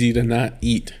always easy to not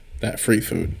eat that free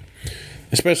food,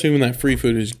 especially when that free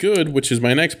food is good, which is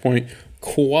my next point,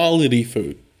 quality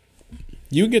food.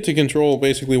 You get to control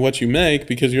basically what you make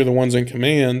because you're the ones in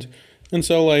command. And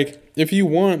so, like, if you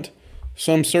want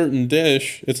some certain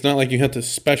dish, it's not like you have to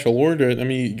special order it. I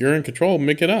mean, you're in control.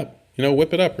 Make it up.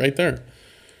 Whip it up right there.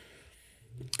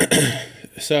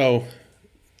 So,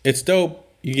 it's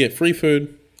dope. You get free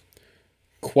food,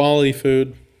 quality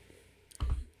food.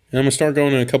 And I'm going to start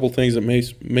going into a couple things that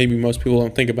maybe most people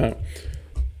don't think about.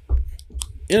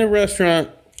 In a restaurant,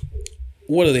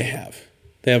 what do they have?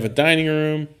 They have a dining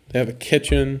room. They have a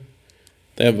kitchen.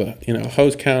 They have a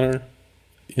hose counter.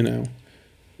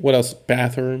 What else?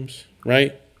 Bathrooms,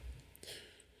 right?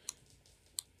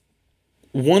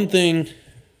 One thing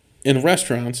in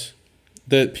restaurants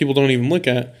that people don't even look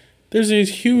at, there's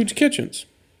these huge kitchens.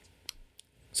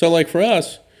 So, like, for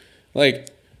us, like,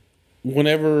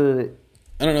 whenever,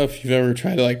 I don't know if you've ever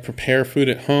tried to, like, prepare food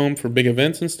at home for big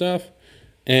events and stuff,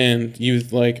 and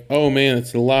you've, like, oh, man,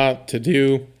 it's a lot to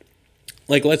do.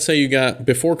 Like, let's say you got,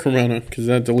 before Corona, because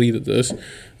that deleted this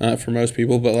for most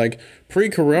people, but, like,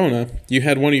 pre-Corona, you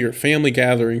had one of your family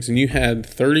gatherings, and you had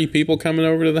 30 people coming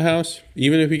over to the house.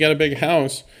 Even if you got a big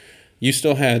house, you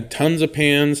still had tons of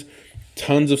pans,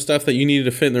 tons of stuff that you needed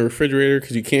to fit in the refrigerator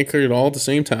because you can't cook it all at the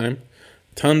same time.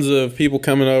 Tons of people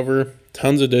coming over,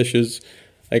 tons of dishes.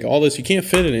 Like, all this, you can't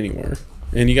fit it anywhere.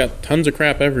 And you got tons of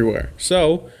crap everywhere.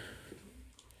 So,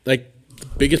 like, the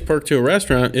biggest perk to a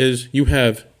restaurant is you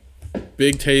have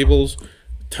big tables,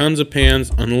 tons of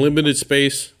pans, unlimited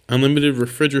space, unlimited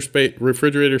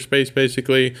refrigerator space,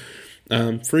 basically,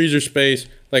 freezer space,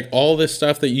 like all this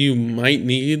stuff that you might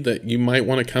need that you might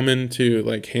want to come into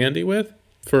like handy with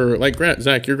for like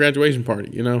Zach, your graduation party.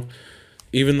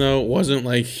 Even though it wasn't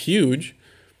like huge,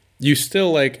 you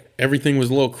still like everything was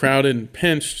a little crowded and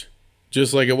pinched,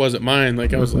 just like it was at mine.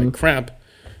 Like I was like, crap,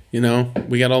 we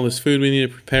got all this food we need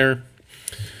to prepare.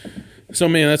 So,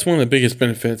 man, that's one of the biggest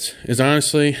benefits is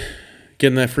honestly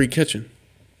getting that free kitchen.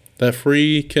 That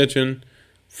free kitchen,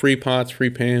 free pots, free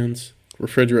pans,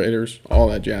 refrigerators, all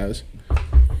that jazz.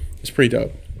 It's pretty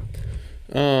dope.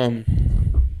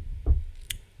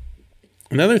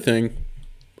 Another thing,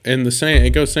 and it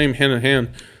goes same hand in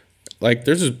hand, like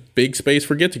there's this big space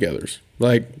for get-togethers.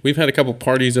 Like we've had a couple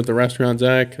parties at the restaurant,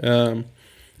 Zach.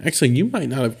 Actually, you might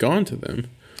not have gone to them.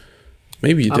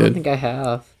 Maybe you did. I don't think I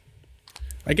have.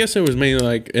 I guess it was mainly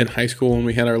like in high school when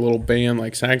we had our little band,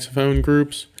 like saxophone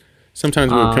groups.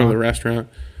 Sometimes we would come to the restaurant.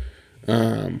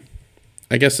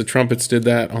 I guess the trumpets did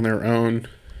that on their own.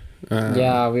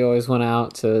 Yeah, we always went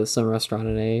out to some restaurant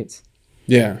and ate.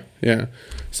 Yeah.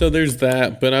 So there's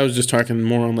that, but I was just talking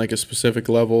more on like a specific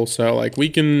level. So like we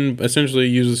can essentially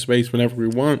use the space whenever we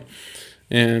want,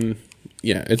 and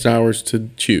yeah, it's ours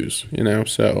to choose.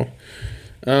 So.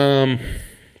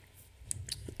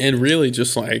 And really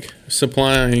just like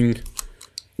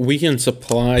we can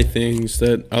supply things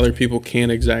that other people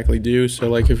can't exactly do. So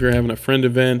like if you're having a friend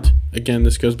event, again,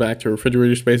 this goes back to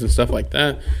refrigerator space and stuff like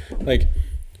that. Like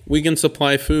we can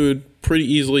supply food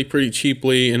pretty easily, pretty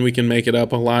cheaply, and we can make it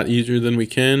up a lot easier than we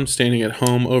can standing at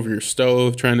home over your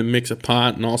stove, trying to mix a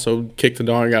pot and also kick the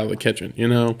dog out of the kitchen,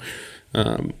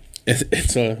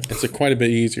 It's quite a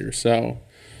bit easier. So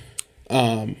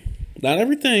not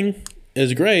everything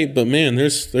is great, but man,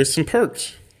 there's some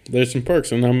perks. There's some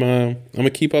perks, and I'm gonna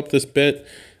keep up this bit.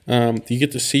 You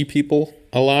get to see people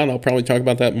a lot. I'll probably talk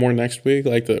about that more next week,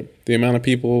 like the amount of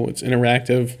people. It's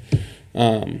interactive.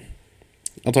 I'll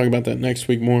talk about that next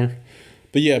week more.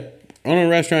 But yeah, on a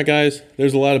restaurant, guys,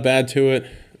 there's a lot of bad to it,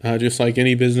 just like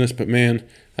any business. But man,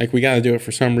 like we got to do it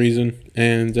for some reason,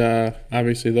 and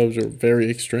obviously those are very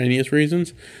extraneous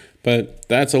reasons. But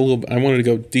that's I wanted to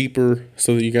go deeper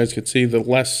so that you guys could see the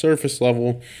less surface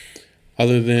level,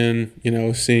 other than,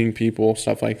 seeing people,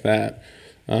 stuff like that.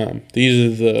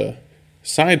 These are the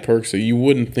side perks that you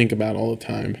wouldn't think about all the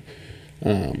time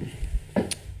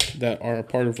that are a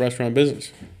part of restaurant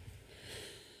business.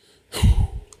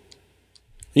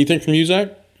 Anything from you, Zach?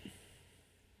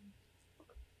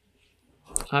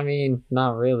 I mean,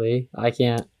 not really.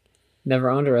 Never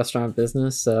owned a restaurant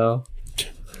business, so...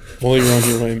 Well, you're on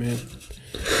your way, man.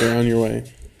 You're on your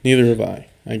way. Neither have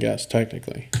I guess,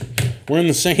 technically. We're in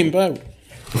the same boat.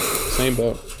 Same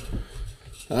boat.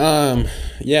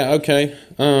 Yeah, okay.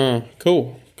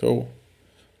 Cool.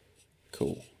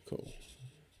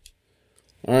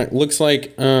 All right, looks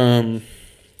like,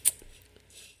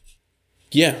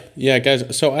 yeah,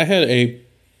 guys. So I had a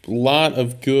lot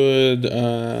of good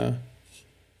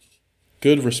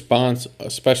good response,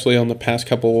 especially on the past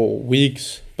couple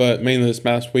weeks, but mainly this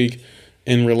past week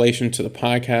in relation to the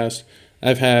podcast.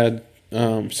 I've had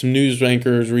some news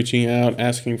anchors reaching out,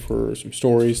 asking for some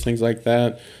stories, things like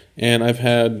that. And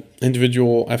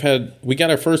we got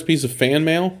our first piece of fan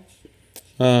mail.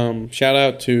 Shout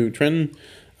out to Trenton.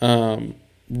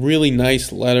 Really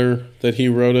nice letter that he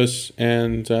wrote us.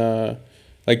 And,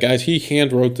 guys, he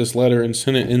hand wrote this letter and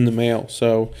sent it in the mail.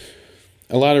 So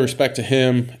a lot of respect to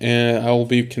him. And I will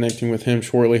be connecting with him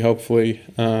shortly, hopefully.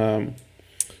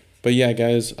 But yeah,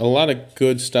 guys, a lot of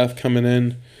good stuff coming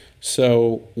in.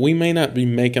 So we may not be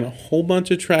making a whole bunch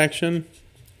of traction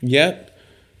yet.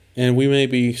 And we may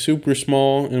be super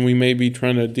small, and we may be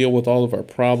trying to deal with all of our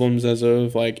problems as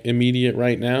of, immediate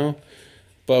right now.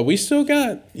 But we still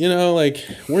got,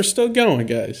 we're still going,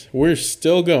 guys. We're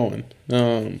still going.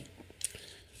 And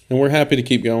we're happy to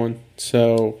keep going.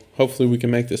 So hopefully we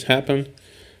can make this happen.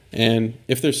 And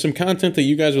if there's some content that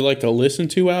you guys would like to listen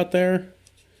to out there,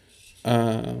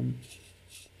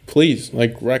 please,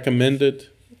 recommend it.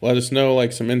 Let us know,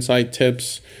 some insight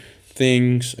tips,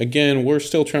 things. Again, we're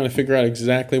still trying to figure out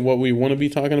exactly what we want to be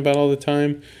talking about all the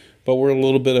time, but we're a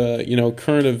little bit of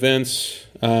current events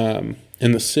in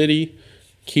the city,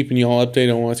 keeping you all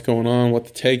updated on what's going on, what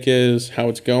the take is, how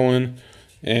it's going.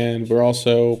 And we're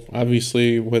also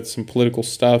obviously with some political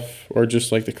stuff or just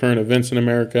the current events in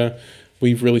America.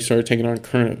 We've really started taking on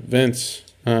current events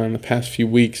in the past few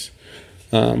weeks,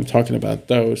 talking about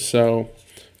those. So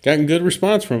gotten good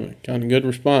response from it. And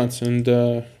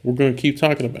we're going to keep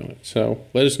talking about it. So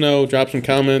let us know. Drop some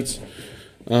comments.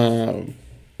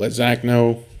 Let Zach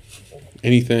know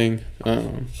anything.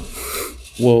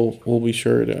 We'll be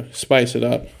sure to spice it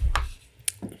up.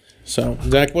 So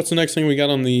Zach, what's the next thing we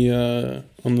got on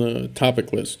the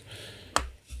topic list?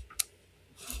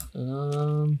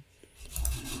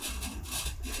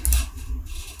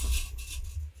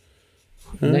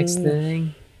 Next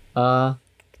thing,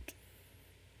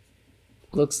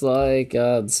 looks like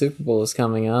the Super Bowl is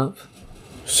coming up.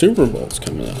 Super Bowl's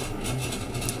coming up.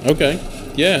 Okay.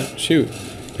 Yeah, shoot.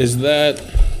 Is that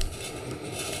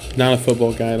not a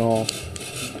football guy at all?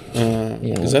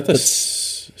 Is that the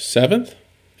 7th?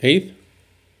 8th?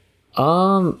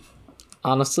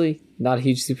 Honestly, not a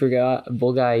huge Super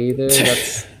Bowl guy either.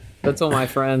 That's all my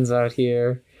friends out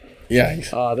here.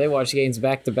 Yeah. They watch games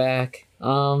back to back.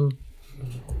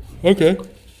 Okay.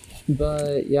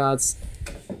 But yeah, it's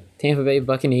Tampa Bay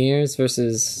Buccaneers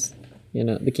versus,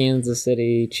 the Kansas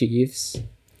City Chiefs.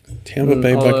 Tampa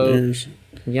Bay Buccaneers.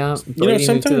 Yeah, Brady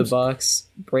moved to the Bucs.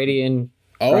 Brady and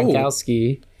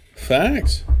Gronkowski.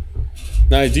 Facts.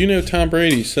 Now, I do know Tom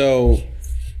Brady, so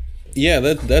yeah,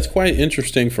 that's quite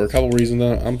interesting for a couple reasons.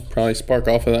 I'm probably spark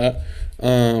off of that.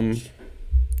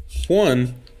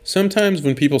 One, sometimes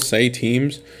when people say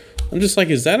teams, I'm just like,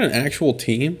 is that an actual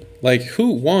team?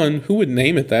 Who would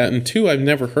name it that? And two, I've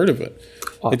never heard of it.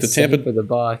 The Tampa for the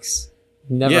Bucs.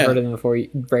 Never heard of them before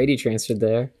Brady transferred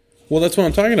there. Well, that's what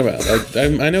I'm talking about.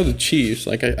 I know the Chiefs.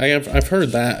 I've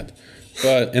heard that,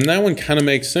 and that one kind of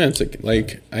makes sense.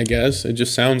 I guess it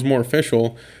just sounds more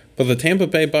official. But the Tampa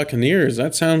Bay Buccaneers,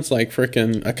 that sounds like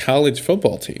freaking a college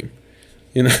football team.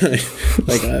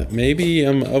 Maybe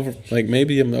I'm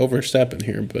overstepping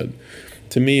here, but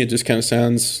to me it just kind of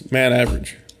sounds mad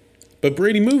average. But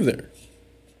Brady moved there.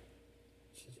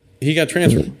 He got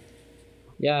transferred.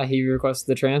 Yeah, he requested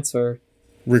the transfer.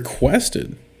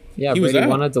 Requested? Yeah, Brady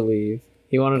wanted to leave.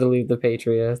 He wanted to leave the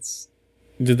Patriots.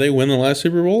 Did they win the last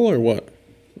Super Bowl or what?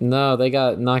 No, they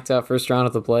got knocked out first round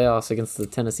of the playoffs against the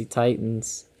Tennessee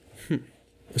Titans.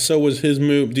 So was his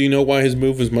move... Do you know why his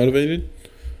move was motivated?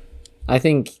 I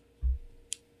think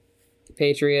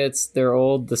Patriots, they're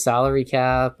old, the salary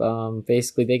cap.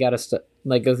 Basically, they got to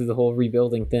go through the whole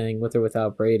rebuilding thing with or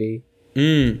without Brady.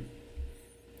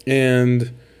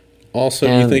 And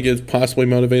also, you think it's possibly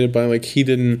motivated by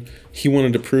he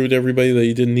wanted to prove to everybody that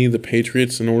he didn't need the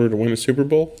Patriots in order to win a Super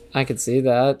Bowl? I could see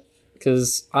that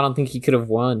because I don't think he could have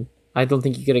won. I don't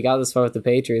think he could have got this far with the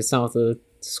Patriots, not with the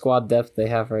squad depth they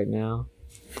have right now.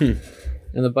 And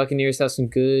the Buccaneers have some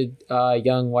good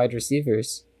young wide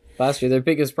receivers. Last year, their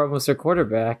biggest problem was their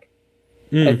quarterback.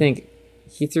 I think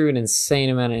he threw an insane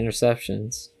amount of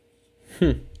interceptions.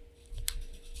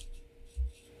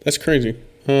 That's crazy.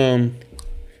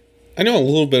 I know a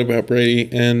little bit about Brady,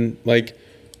 and the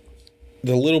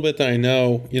little bit that I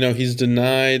know, he's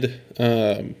denied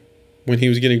when he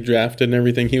was getting drafted and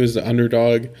everything. He was the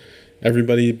underdog.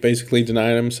 Everybody basically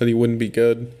denied him, said he wouldn't be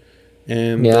good,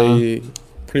 and they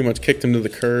pretty much kicked him to the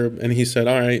curb. And he said,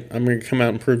 "All right, I'm going to come out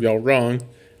and prove y'all wrong,"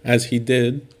 as he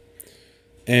did.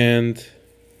 And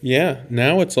yeah,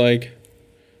 now it's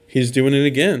he's doing it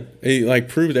again. He like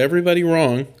proved everybody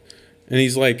wrong, and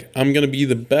he's like, I'm gonna be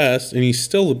the best, and he's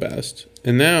still the best.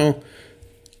 And now,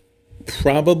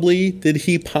 probably did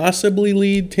he possibly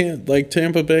lead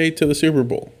Tampa Bay to the Super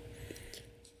Bowl?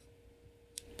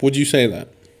 Would you say that?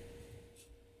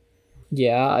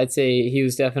 Yeah, I'd say he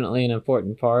was definitely an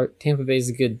important part. Tampa Bay's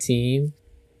a good team,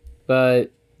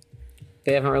 but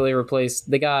they haven't really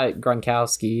replaced. They got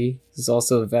Gronkowski, who's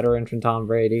also a veteran from Tom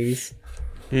Brady's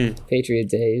Patriot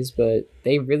days, but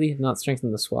they really have not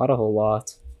strengthened the squad a whole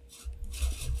lot.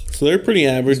 So they're pretty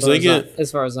average.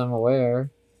 As far as I'm aware.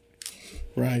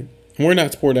 Right. We're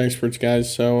not sport experts,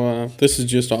 guys, so this is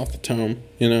just off the dome,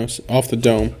 off the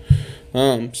dome.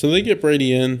 So they get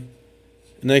Brady in.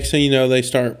 Next thing you know, they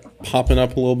start popping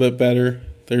up a little bit better.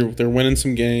 They're winning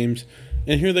some games.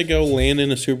 And here they go,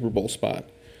 landing a Super Bowl spot.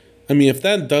 I mean, if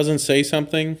that doesn't say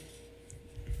something,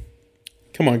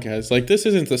 come on, guys. Like, this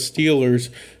isn't the Steelers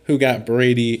who got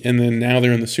Brady and then now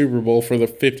they're in the Super Bowl for the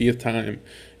 50th time.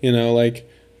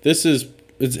 This is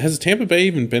has Tampa Bay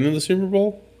even been in the Super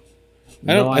Bowl?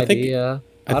 No idea.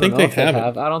 I think they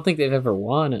have. I don't think they've ever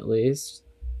won, at least.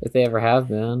 If they ever have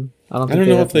been. I don't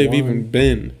know if they've even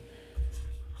been.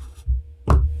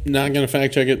 Not going to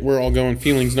fact check it. We're all going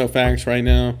feelings, no facts right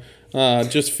now.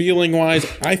 Just feeling wise,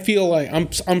 I feel like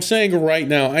I'm saying right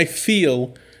now, I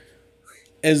feel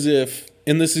as if,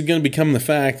 and this is going to become the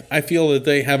fact, I feel that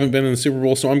they haven't been in the Super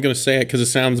Bowl, so I'm going to say it because it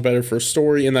sounds better for a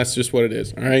story, and that's just what it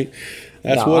is. All right,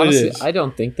 that's what honestly, it is. I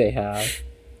don't think they have.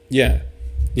 Yeah,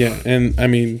 and I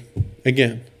mean,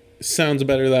 again, it sounds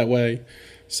better that way.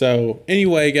 So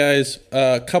anyway, guys,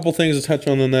 a couple things to touch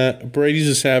on that. Brady's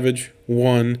a savage.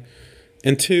 1.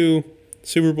 And 2,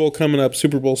 Super Bowl coming up,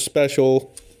 Super Bowl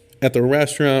special at the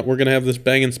restaurant. We're going to have this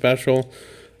banging special.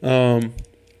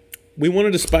 We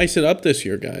wanted to spice it up this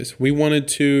year, guys. We wanted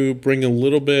to bring a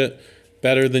little bit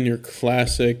better than your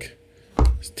classic,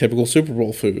 typical Super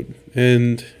Bowl food.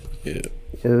 And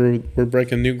we're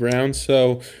breaking new ground.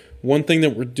 So one thing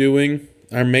that we're doing,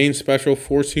 our main special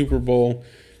for Super Bowl,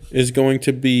 is going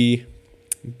to be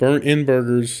burnt-in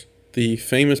burgers, the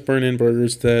famous burnt-in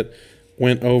burgers that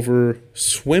went over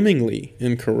swimmingly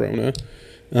in Corona.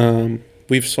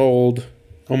 We've sold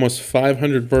almost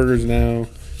 500 burgers now,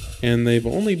 and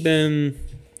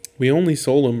we only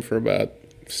sold them for about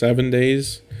 7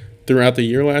 days throughout the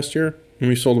year last year, and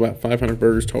we sold about 500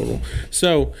 burgers total.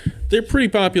 So they're pretty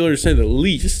popular to say the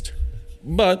least,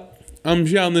 but I'm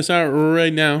shouting this out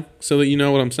right now so that you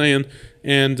know what I'm saying.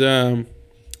 And I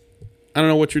don't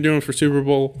know what you're doing for Super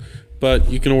Bowl,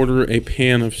 but you can order a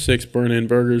pan of 6 burnt-in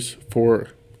burgers for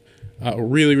a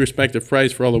really respective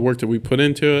price for all the work that we put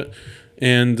into it.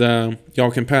 And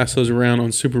y'all can pass those around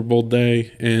on Super Bowl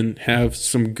day and have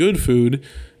some good food,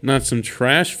 not some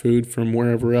trash food from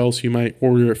wherever else you might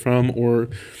order it from. Or,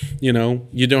 you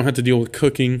don't have to deal with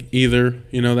cooking either.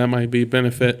 That might be a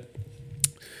benefit.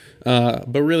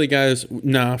 But really, guys,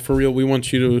 for real, we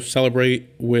want you to celebrate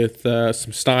with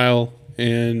some style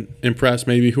and impress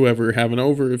maybe whoever you're having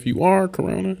over if you are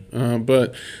Corona.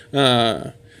 But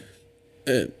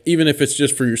even if it's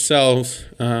just for yourselves,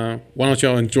 why don't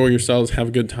y'all enjoy yourselves, have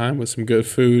a good time with some good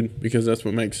food, because that's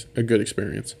what makes a good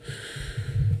experience.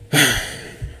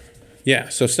 Yeah,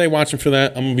 so stay watching for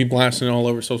that. I'm going to be blasting it all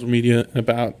over social media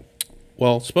about,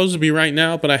 it's supposed to be right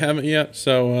now, but I haven't yet.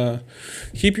 So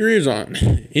keep your ears on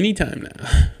anytime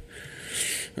now.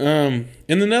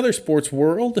 In another sports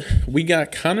world, we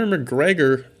got Conor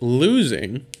McGregor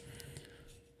losing.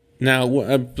 Now,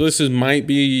 this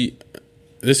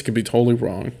could be totally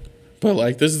wrong,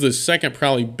 but this is the second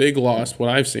probably big loss, what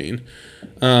I've seen,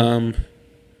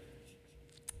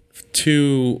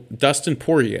 to Dustin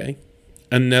Poirier.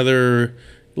 Another,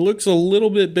 looks a little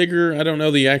bit bigger. I don't know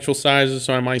the actual sizes,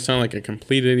 so I might sound like a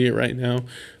complete idiot right now,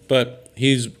 but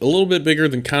he's a little bit bigger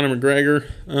than Conor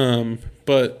McGregor.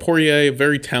 But Poirier, a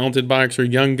very talented boxer,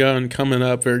 young gun, coming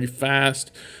up very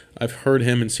fast. I've heard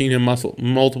him and seen him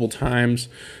multiple times.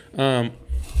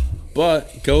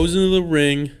 But goes into the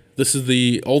ring. This is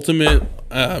the ultimate,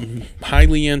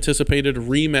 highly anticipated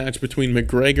rematch between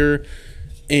McGregor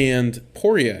and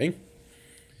Poirier.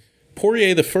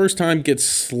 Poirier, the first time, gets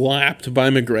slapped by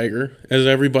McGregor, as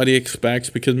everybody expects,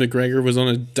 because McGregor was on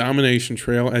a domination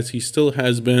trail, as he still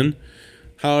has been.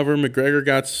 However, McGregor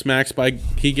gets smacked by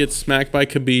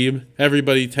Khabib.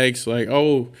 Everybody takes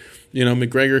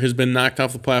McGregor has been knocked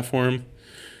off the platform.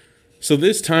 So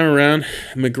this time around,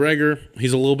 McGregor,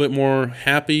 he's a little bit more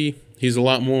happy. He's a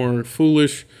lot more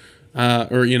foolish,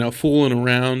 fooling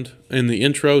around in the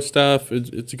intro stuff.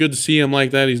 It's good to see him like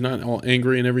that. He's not all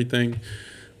angry and everything.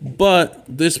 But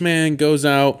this man goes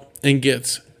out and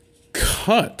gets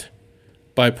cut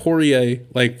by Poirier,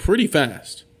 pretty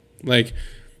fast. Like,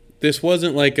 this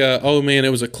wasn't like oh man, it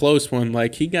was a close one.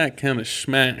 Like, he got kind of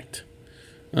smacked.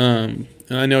 And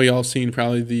I know y'all seen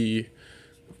probably the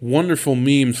wonderful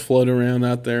memes float around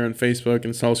out there on Facebook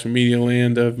and social media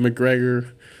land of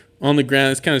McGregor on the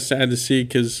ground. It's kind of sad to see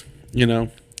because,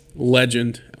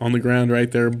 legend on the ground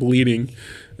right there bleeding.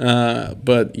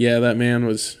 But yeah, that man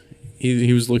was,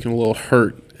 he was looking a little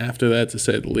hurt after that, to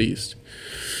say the least.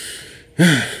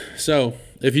 So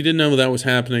if you didn't know that was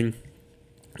happening,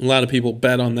 a lot of people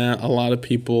bet on that. A lot of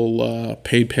people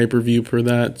paid pay-per-view for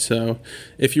that. So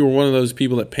if you were one of those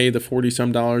people that paid the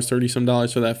 $40-some, $30-some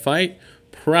for that fight,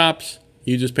 props.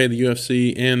 You just paid the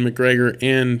UFC and McGregor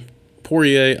and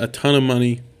Poirier a ton of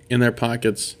money in their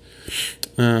pockets.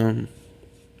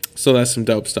 So that's some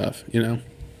dope stuff, Yeah,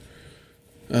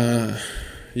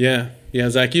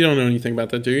 Zach, you don't know anything about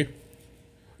that, do you?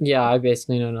 Yeah, I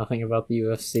basically know nothing about the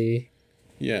UFC.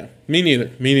 Yeah, me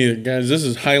neither, guys. This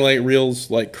is highlight reels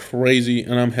like crazy,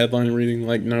 and I'm headline reading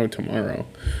like no tomorrow.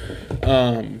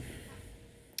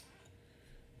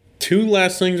 Two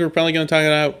last things we're probably going to talk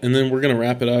about, and then we're going to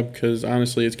wrap it up because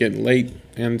honestly it's getting late.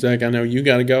 And Zach, I know you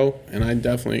got to go, and I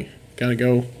definitely got to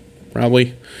go,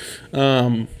 probably.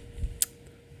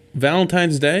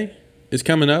 Valentine's Day is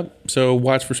coming up, so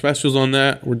watch for specials on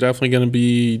that. We're definitely going to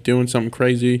be doing something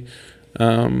crazy.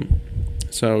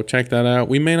 So check that out.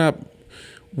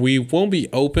 We won't be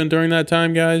open during that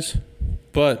time, guys,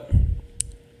 but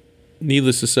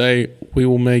needless to say, we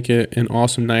will make it an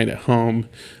awesome night at home,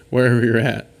 wherever you're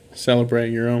at,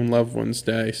 celebrating your own loved one's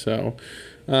day. So,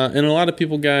 and a lot of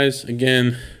people, guys,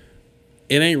 again,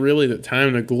 it ain't really the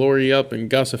time to glory up and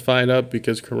gussify it up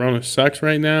because Corona sucks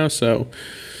right now. So,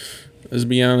 let's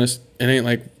be honest, it ain't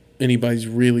like anybody's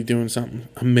really doing something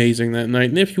amazing that night.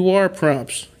 And if you are,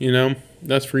 props,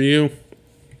 that's for you.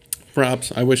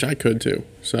 Props. I wish I could too.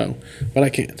 So, but I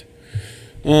can't.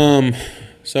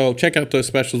 So check out those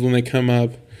specials when they come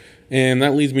up. And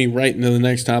that leads me right into the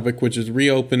next topic, which is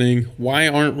reopening. Why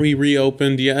aren't we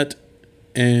reopened yet?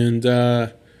 And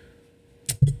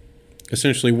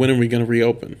essentially, when are we going to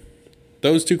reopen?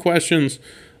 Those two questions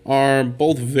are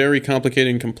both very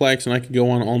complicated and complex, and I could go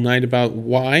on all night about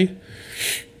why.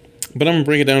 But I'm going to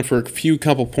break it down for a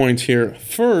couple points here.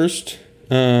 First,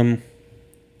 whether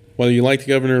you like the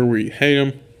governor or you hate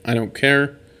him, I don't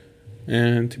care.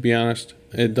 And to be honest,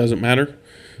 it doesn't matter.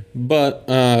 But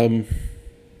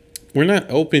we're not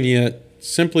open yet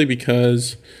simply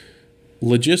because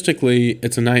logistically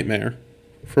it's a nightmare,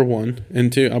 for one.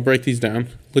 And two, I'll break these down.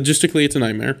 Logistically, it's a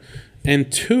nightmare.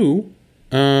 And two,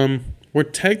 we're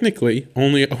technically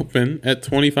only open at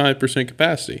 25%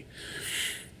 capacity.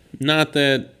 Not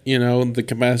that, the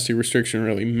capacity restriction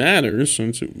really matters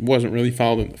since it wasn't really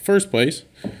followed in the first place.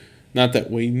 Not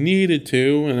that we needed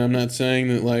to, and I'm not saying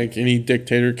that, like, any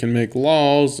dictator can make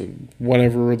laws and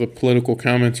whatever. The political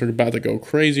comments are about to go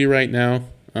crazy right now,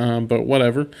 but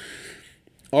whatever.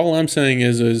 All I'm saying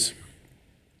is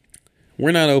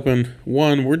we're not open.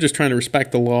 One, we're just trying to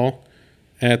respect the law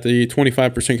at the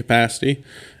 25% capacity.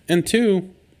 And two,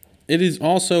 it is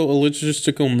also a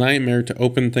logistical nightmare to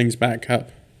open things back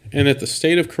up. And at the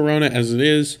state of Corona as it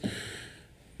is,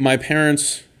 my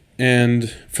parents... And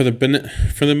for the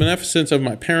beneficence of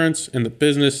my parents and the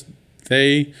business,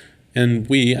 they and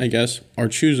we, I guess, are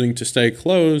choosing to stay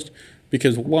closed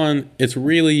because, one, it's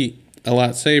really a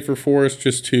lot safer for us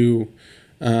just to,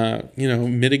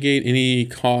 mitigate any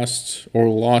costs or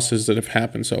losses that have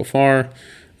happened so far.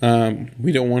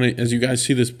 We don't want to, as you guys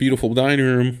see this beautiful dining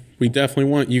room, we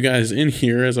definitely want you guys in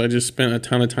here as I just spent a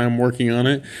ton of time working on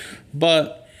it.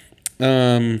 But,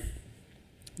 guys,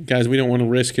 we don't want to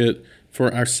risk it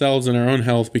for ourselves and our own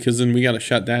health because then we got to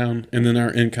shut down and then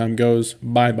our income goes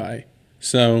bye-bye.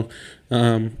 So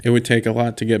it would take a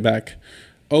lot to get back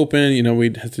open.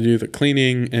 We'd have to do the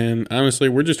cleaning. And honestly,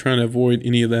 we're just trying to avoid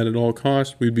any of that at all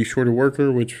costs. We'd be short a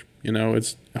worker, which,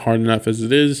 it's hard enough as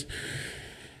it is.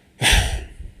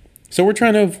 So we're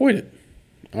trying to avoid it.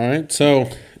 All right. So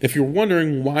if you're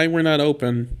wondering why we're not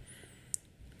open,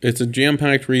 it's a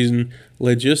jam-packed reason.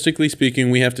 Logistically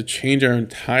speaking, we have to change our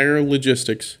entire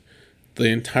logistics. The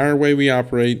entire way we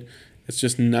operate. It's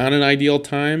just not an ideal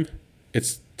time.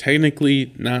 It's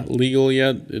technically not legal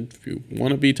yet. If you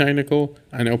want to be technical,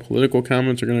 I know political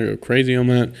comments are going to go crazy on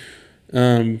that.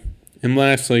 And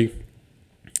lastly,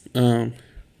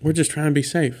 we're just trying to be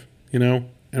safe, and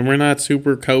we're not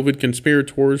super COVID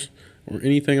conspirators or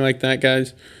anything like that,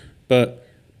 guys. But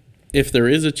if there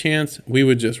is a chance, we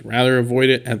would just rather avoid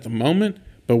it at the moment.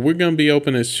 But we're going to be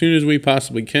open as soon as we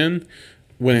possibly can.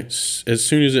 As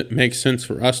soon as it makes sense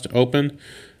for us to open.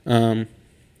 But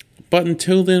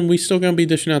until then, we still going to be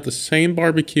dishing out the same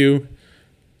barbecue,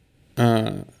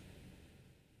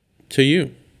 to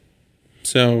you.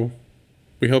 So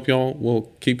we hope y'all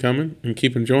will keep coming and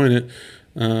keep enjoying it,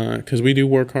 because we do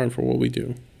work hard for what we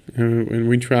do, and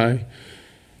we try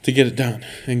to get it done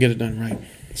and get it done right.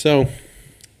 So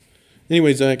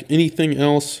anyway, Zach, anything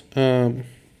else?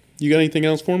 You got anything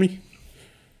else for me?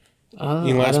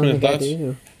 Any last minute thoughts?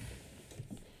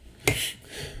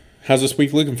 How's this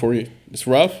week looking for you? It's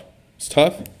rough? It's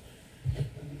tough?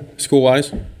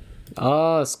 School-wise?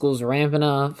 School's ramping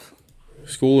up.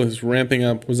 School is ramping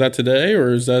up. Was that today,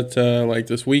 or is that like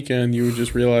this weekend you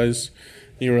just realized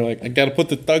you were like, I got to put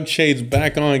the thug shades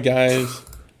back on, guys.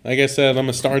 Like I said, I'm going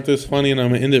to start this funny and I'm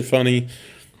going to end it funny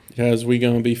because we're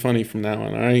going to be funny from now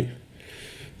on, all right?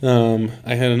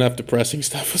 I had enough depressing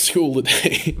stuff with school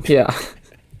today. Yeah.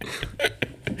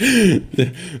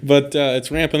 But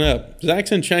it's ramping up.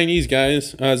 Zach's in Chinese,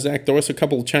 guys. Zach, throw us a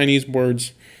couple of Chinese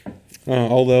words,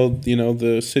 although, you know,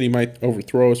 the city might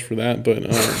overthrow us for that, but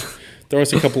throw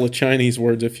us a couple of Chinese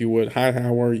words if you would. Hi,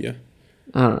 how are you?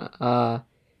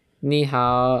 你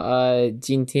好，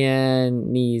今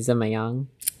天你怎么样?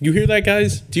 You hear that,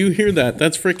 guys? Do you hear that?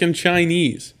 That's freaking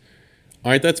Chinese.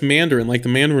 All right, that's Mandarin, like the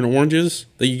Mandarin oranges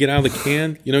that you get out of the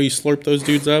can. You know, you slurp those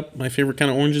dudes up. My favorite kind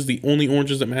of oranges, the only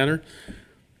oranges that matter.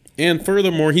 And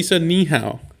furthermore, he said ni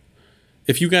hao.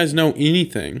 If you guys know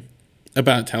anything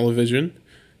about television,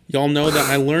 y'all know that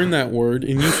I learned that word,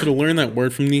 and you should have learned that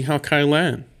word from Ni Hao Kai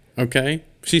Lan. Okay?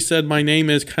 She said, my name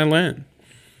is Kai Lan.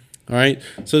 All right?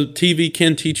 So TV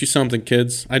can teach you something,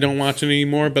 kids. I don't watch it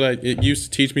anymore, but it used to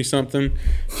teach me something.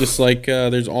 Just like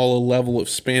there's all a level of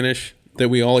Spanish that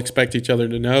we all expect each other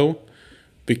to know.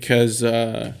 Because,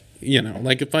 you know,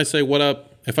 like if I say, what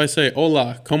up? If I say,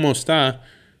 hola, ¿cómo está?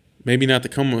 Maybe not the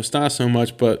 ¿cómo está so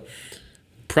much, but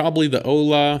probably the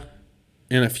hola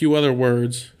and a few other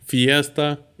words.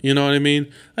 Fiesta, you know what I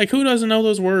mean? Like, who doesn't know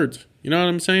those words? You know what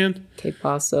I'm saying? Que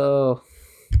paso?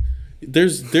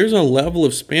 There's a level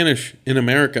of Spanish in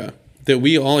America that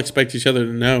we all expect each other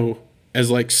to know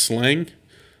as like slang.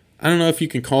 I don't know if you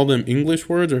can call them English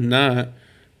words or not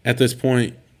at this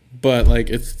point, but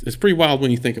like it's pretty wild when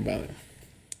you think about it.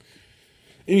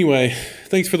 Anyway,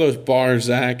 thanks for those bars,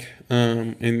 Zach,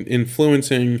 and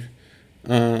influencing,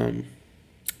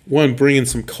 bringing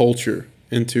some culture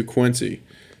into Quincy,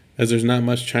 as there's not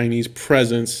much Chinese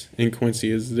presence in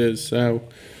Quincy as it is. So,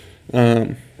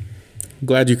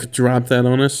 glad you could drop that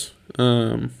on us.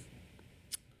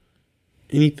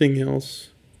 Anything else?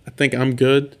 I think I'm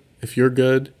good. If you're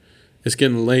good, it's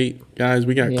getting late, guys.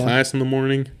 We got class in the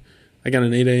morning. I got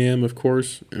an 8 a.m., of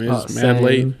course, and it's mad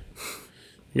late.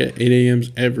 We got 8 a.m.s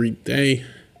every day.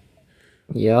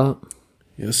 Yeah.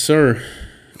 Yes, sir.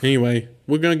 Anyway,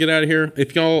 we're going to get out of here.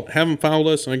 If y'all haven't followed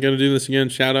us, I'm going to do this again,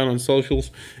 shout out on socials.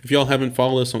 If y'all haven't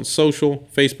followed us on social,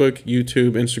 Facebook,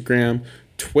 YouTube, Instagram,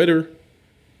 Twitter,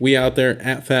 we out there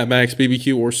at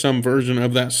FatbacksBBQ or some version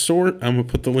of that sort. I'm going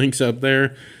to put the links up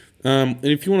there. And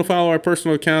if you want to follow our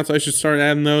personal accounts, I should start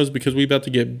adding those because we about to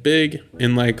get big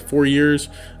in like 4 years.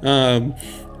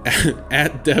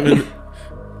 At Devin,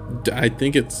 I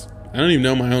don't even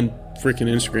know my own freaking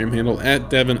Instagram handle, at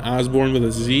Devin Osborne with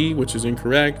a Z, which is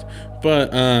incorrect,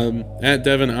 but at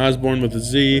Devin Osborne with a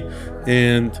Z,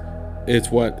 and it's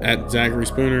at Zachary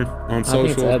Spooner on social. I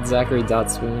think it's at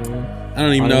Zachary.Spooner. I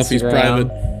don't even know if he's private.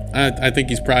 I think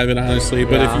he's private, honestly,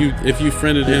 but if you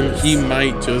friended him, he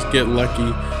might just get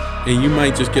lucky, and you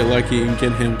might just get lucky and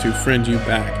get him to friend you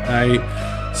back, right?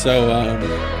 So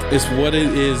it's what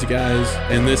it is, guys,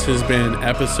 and this has been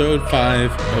episode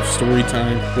 5 of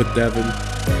Storytime with Devin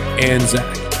and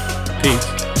Zach.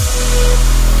 Peace.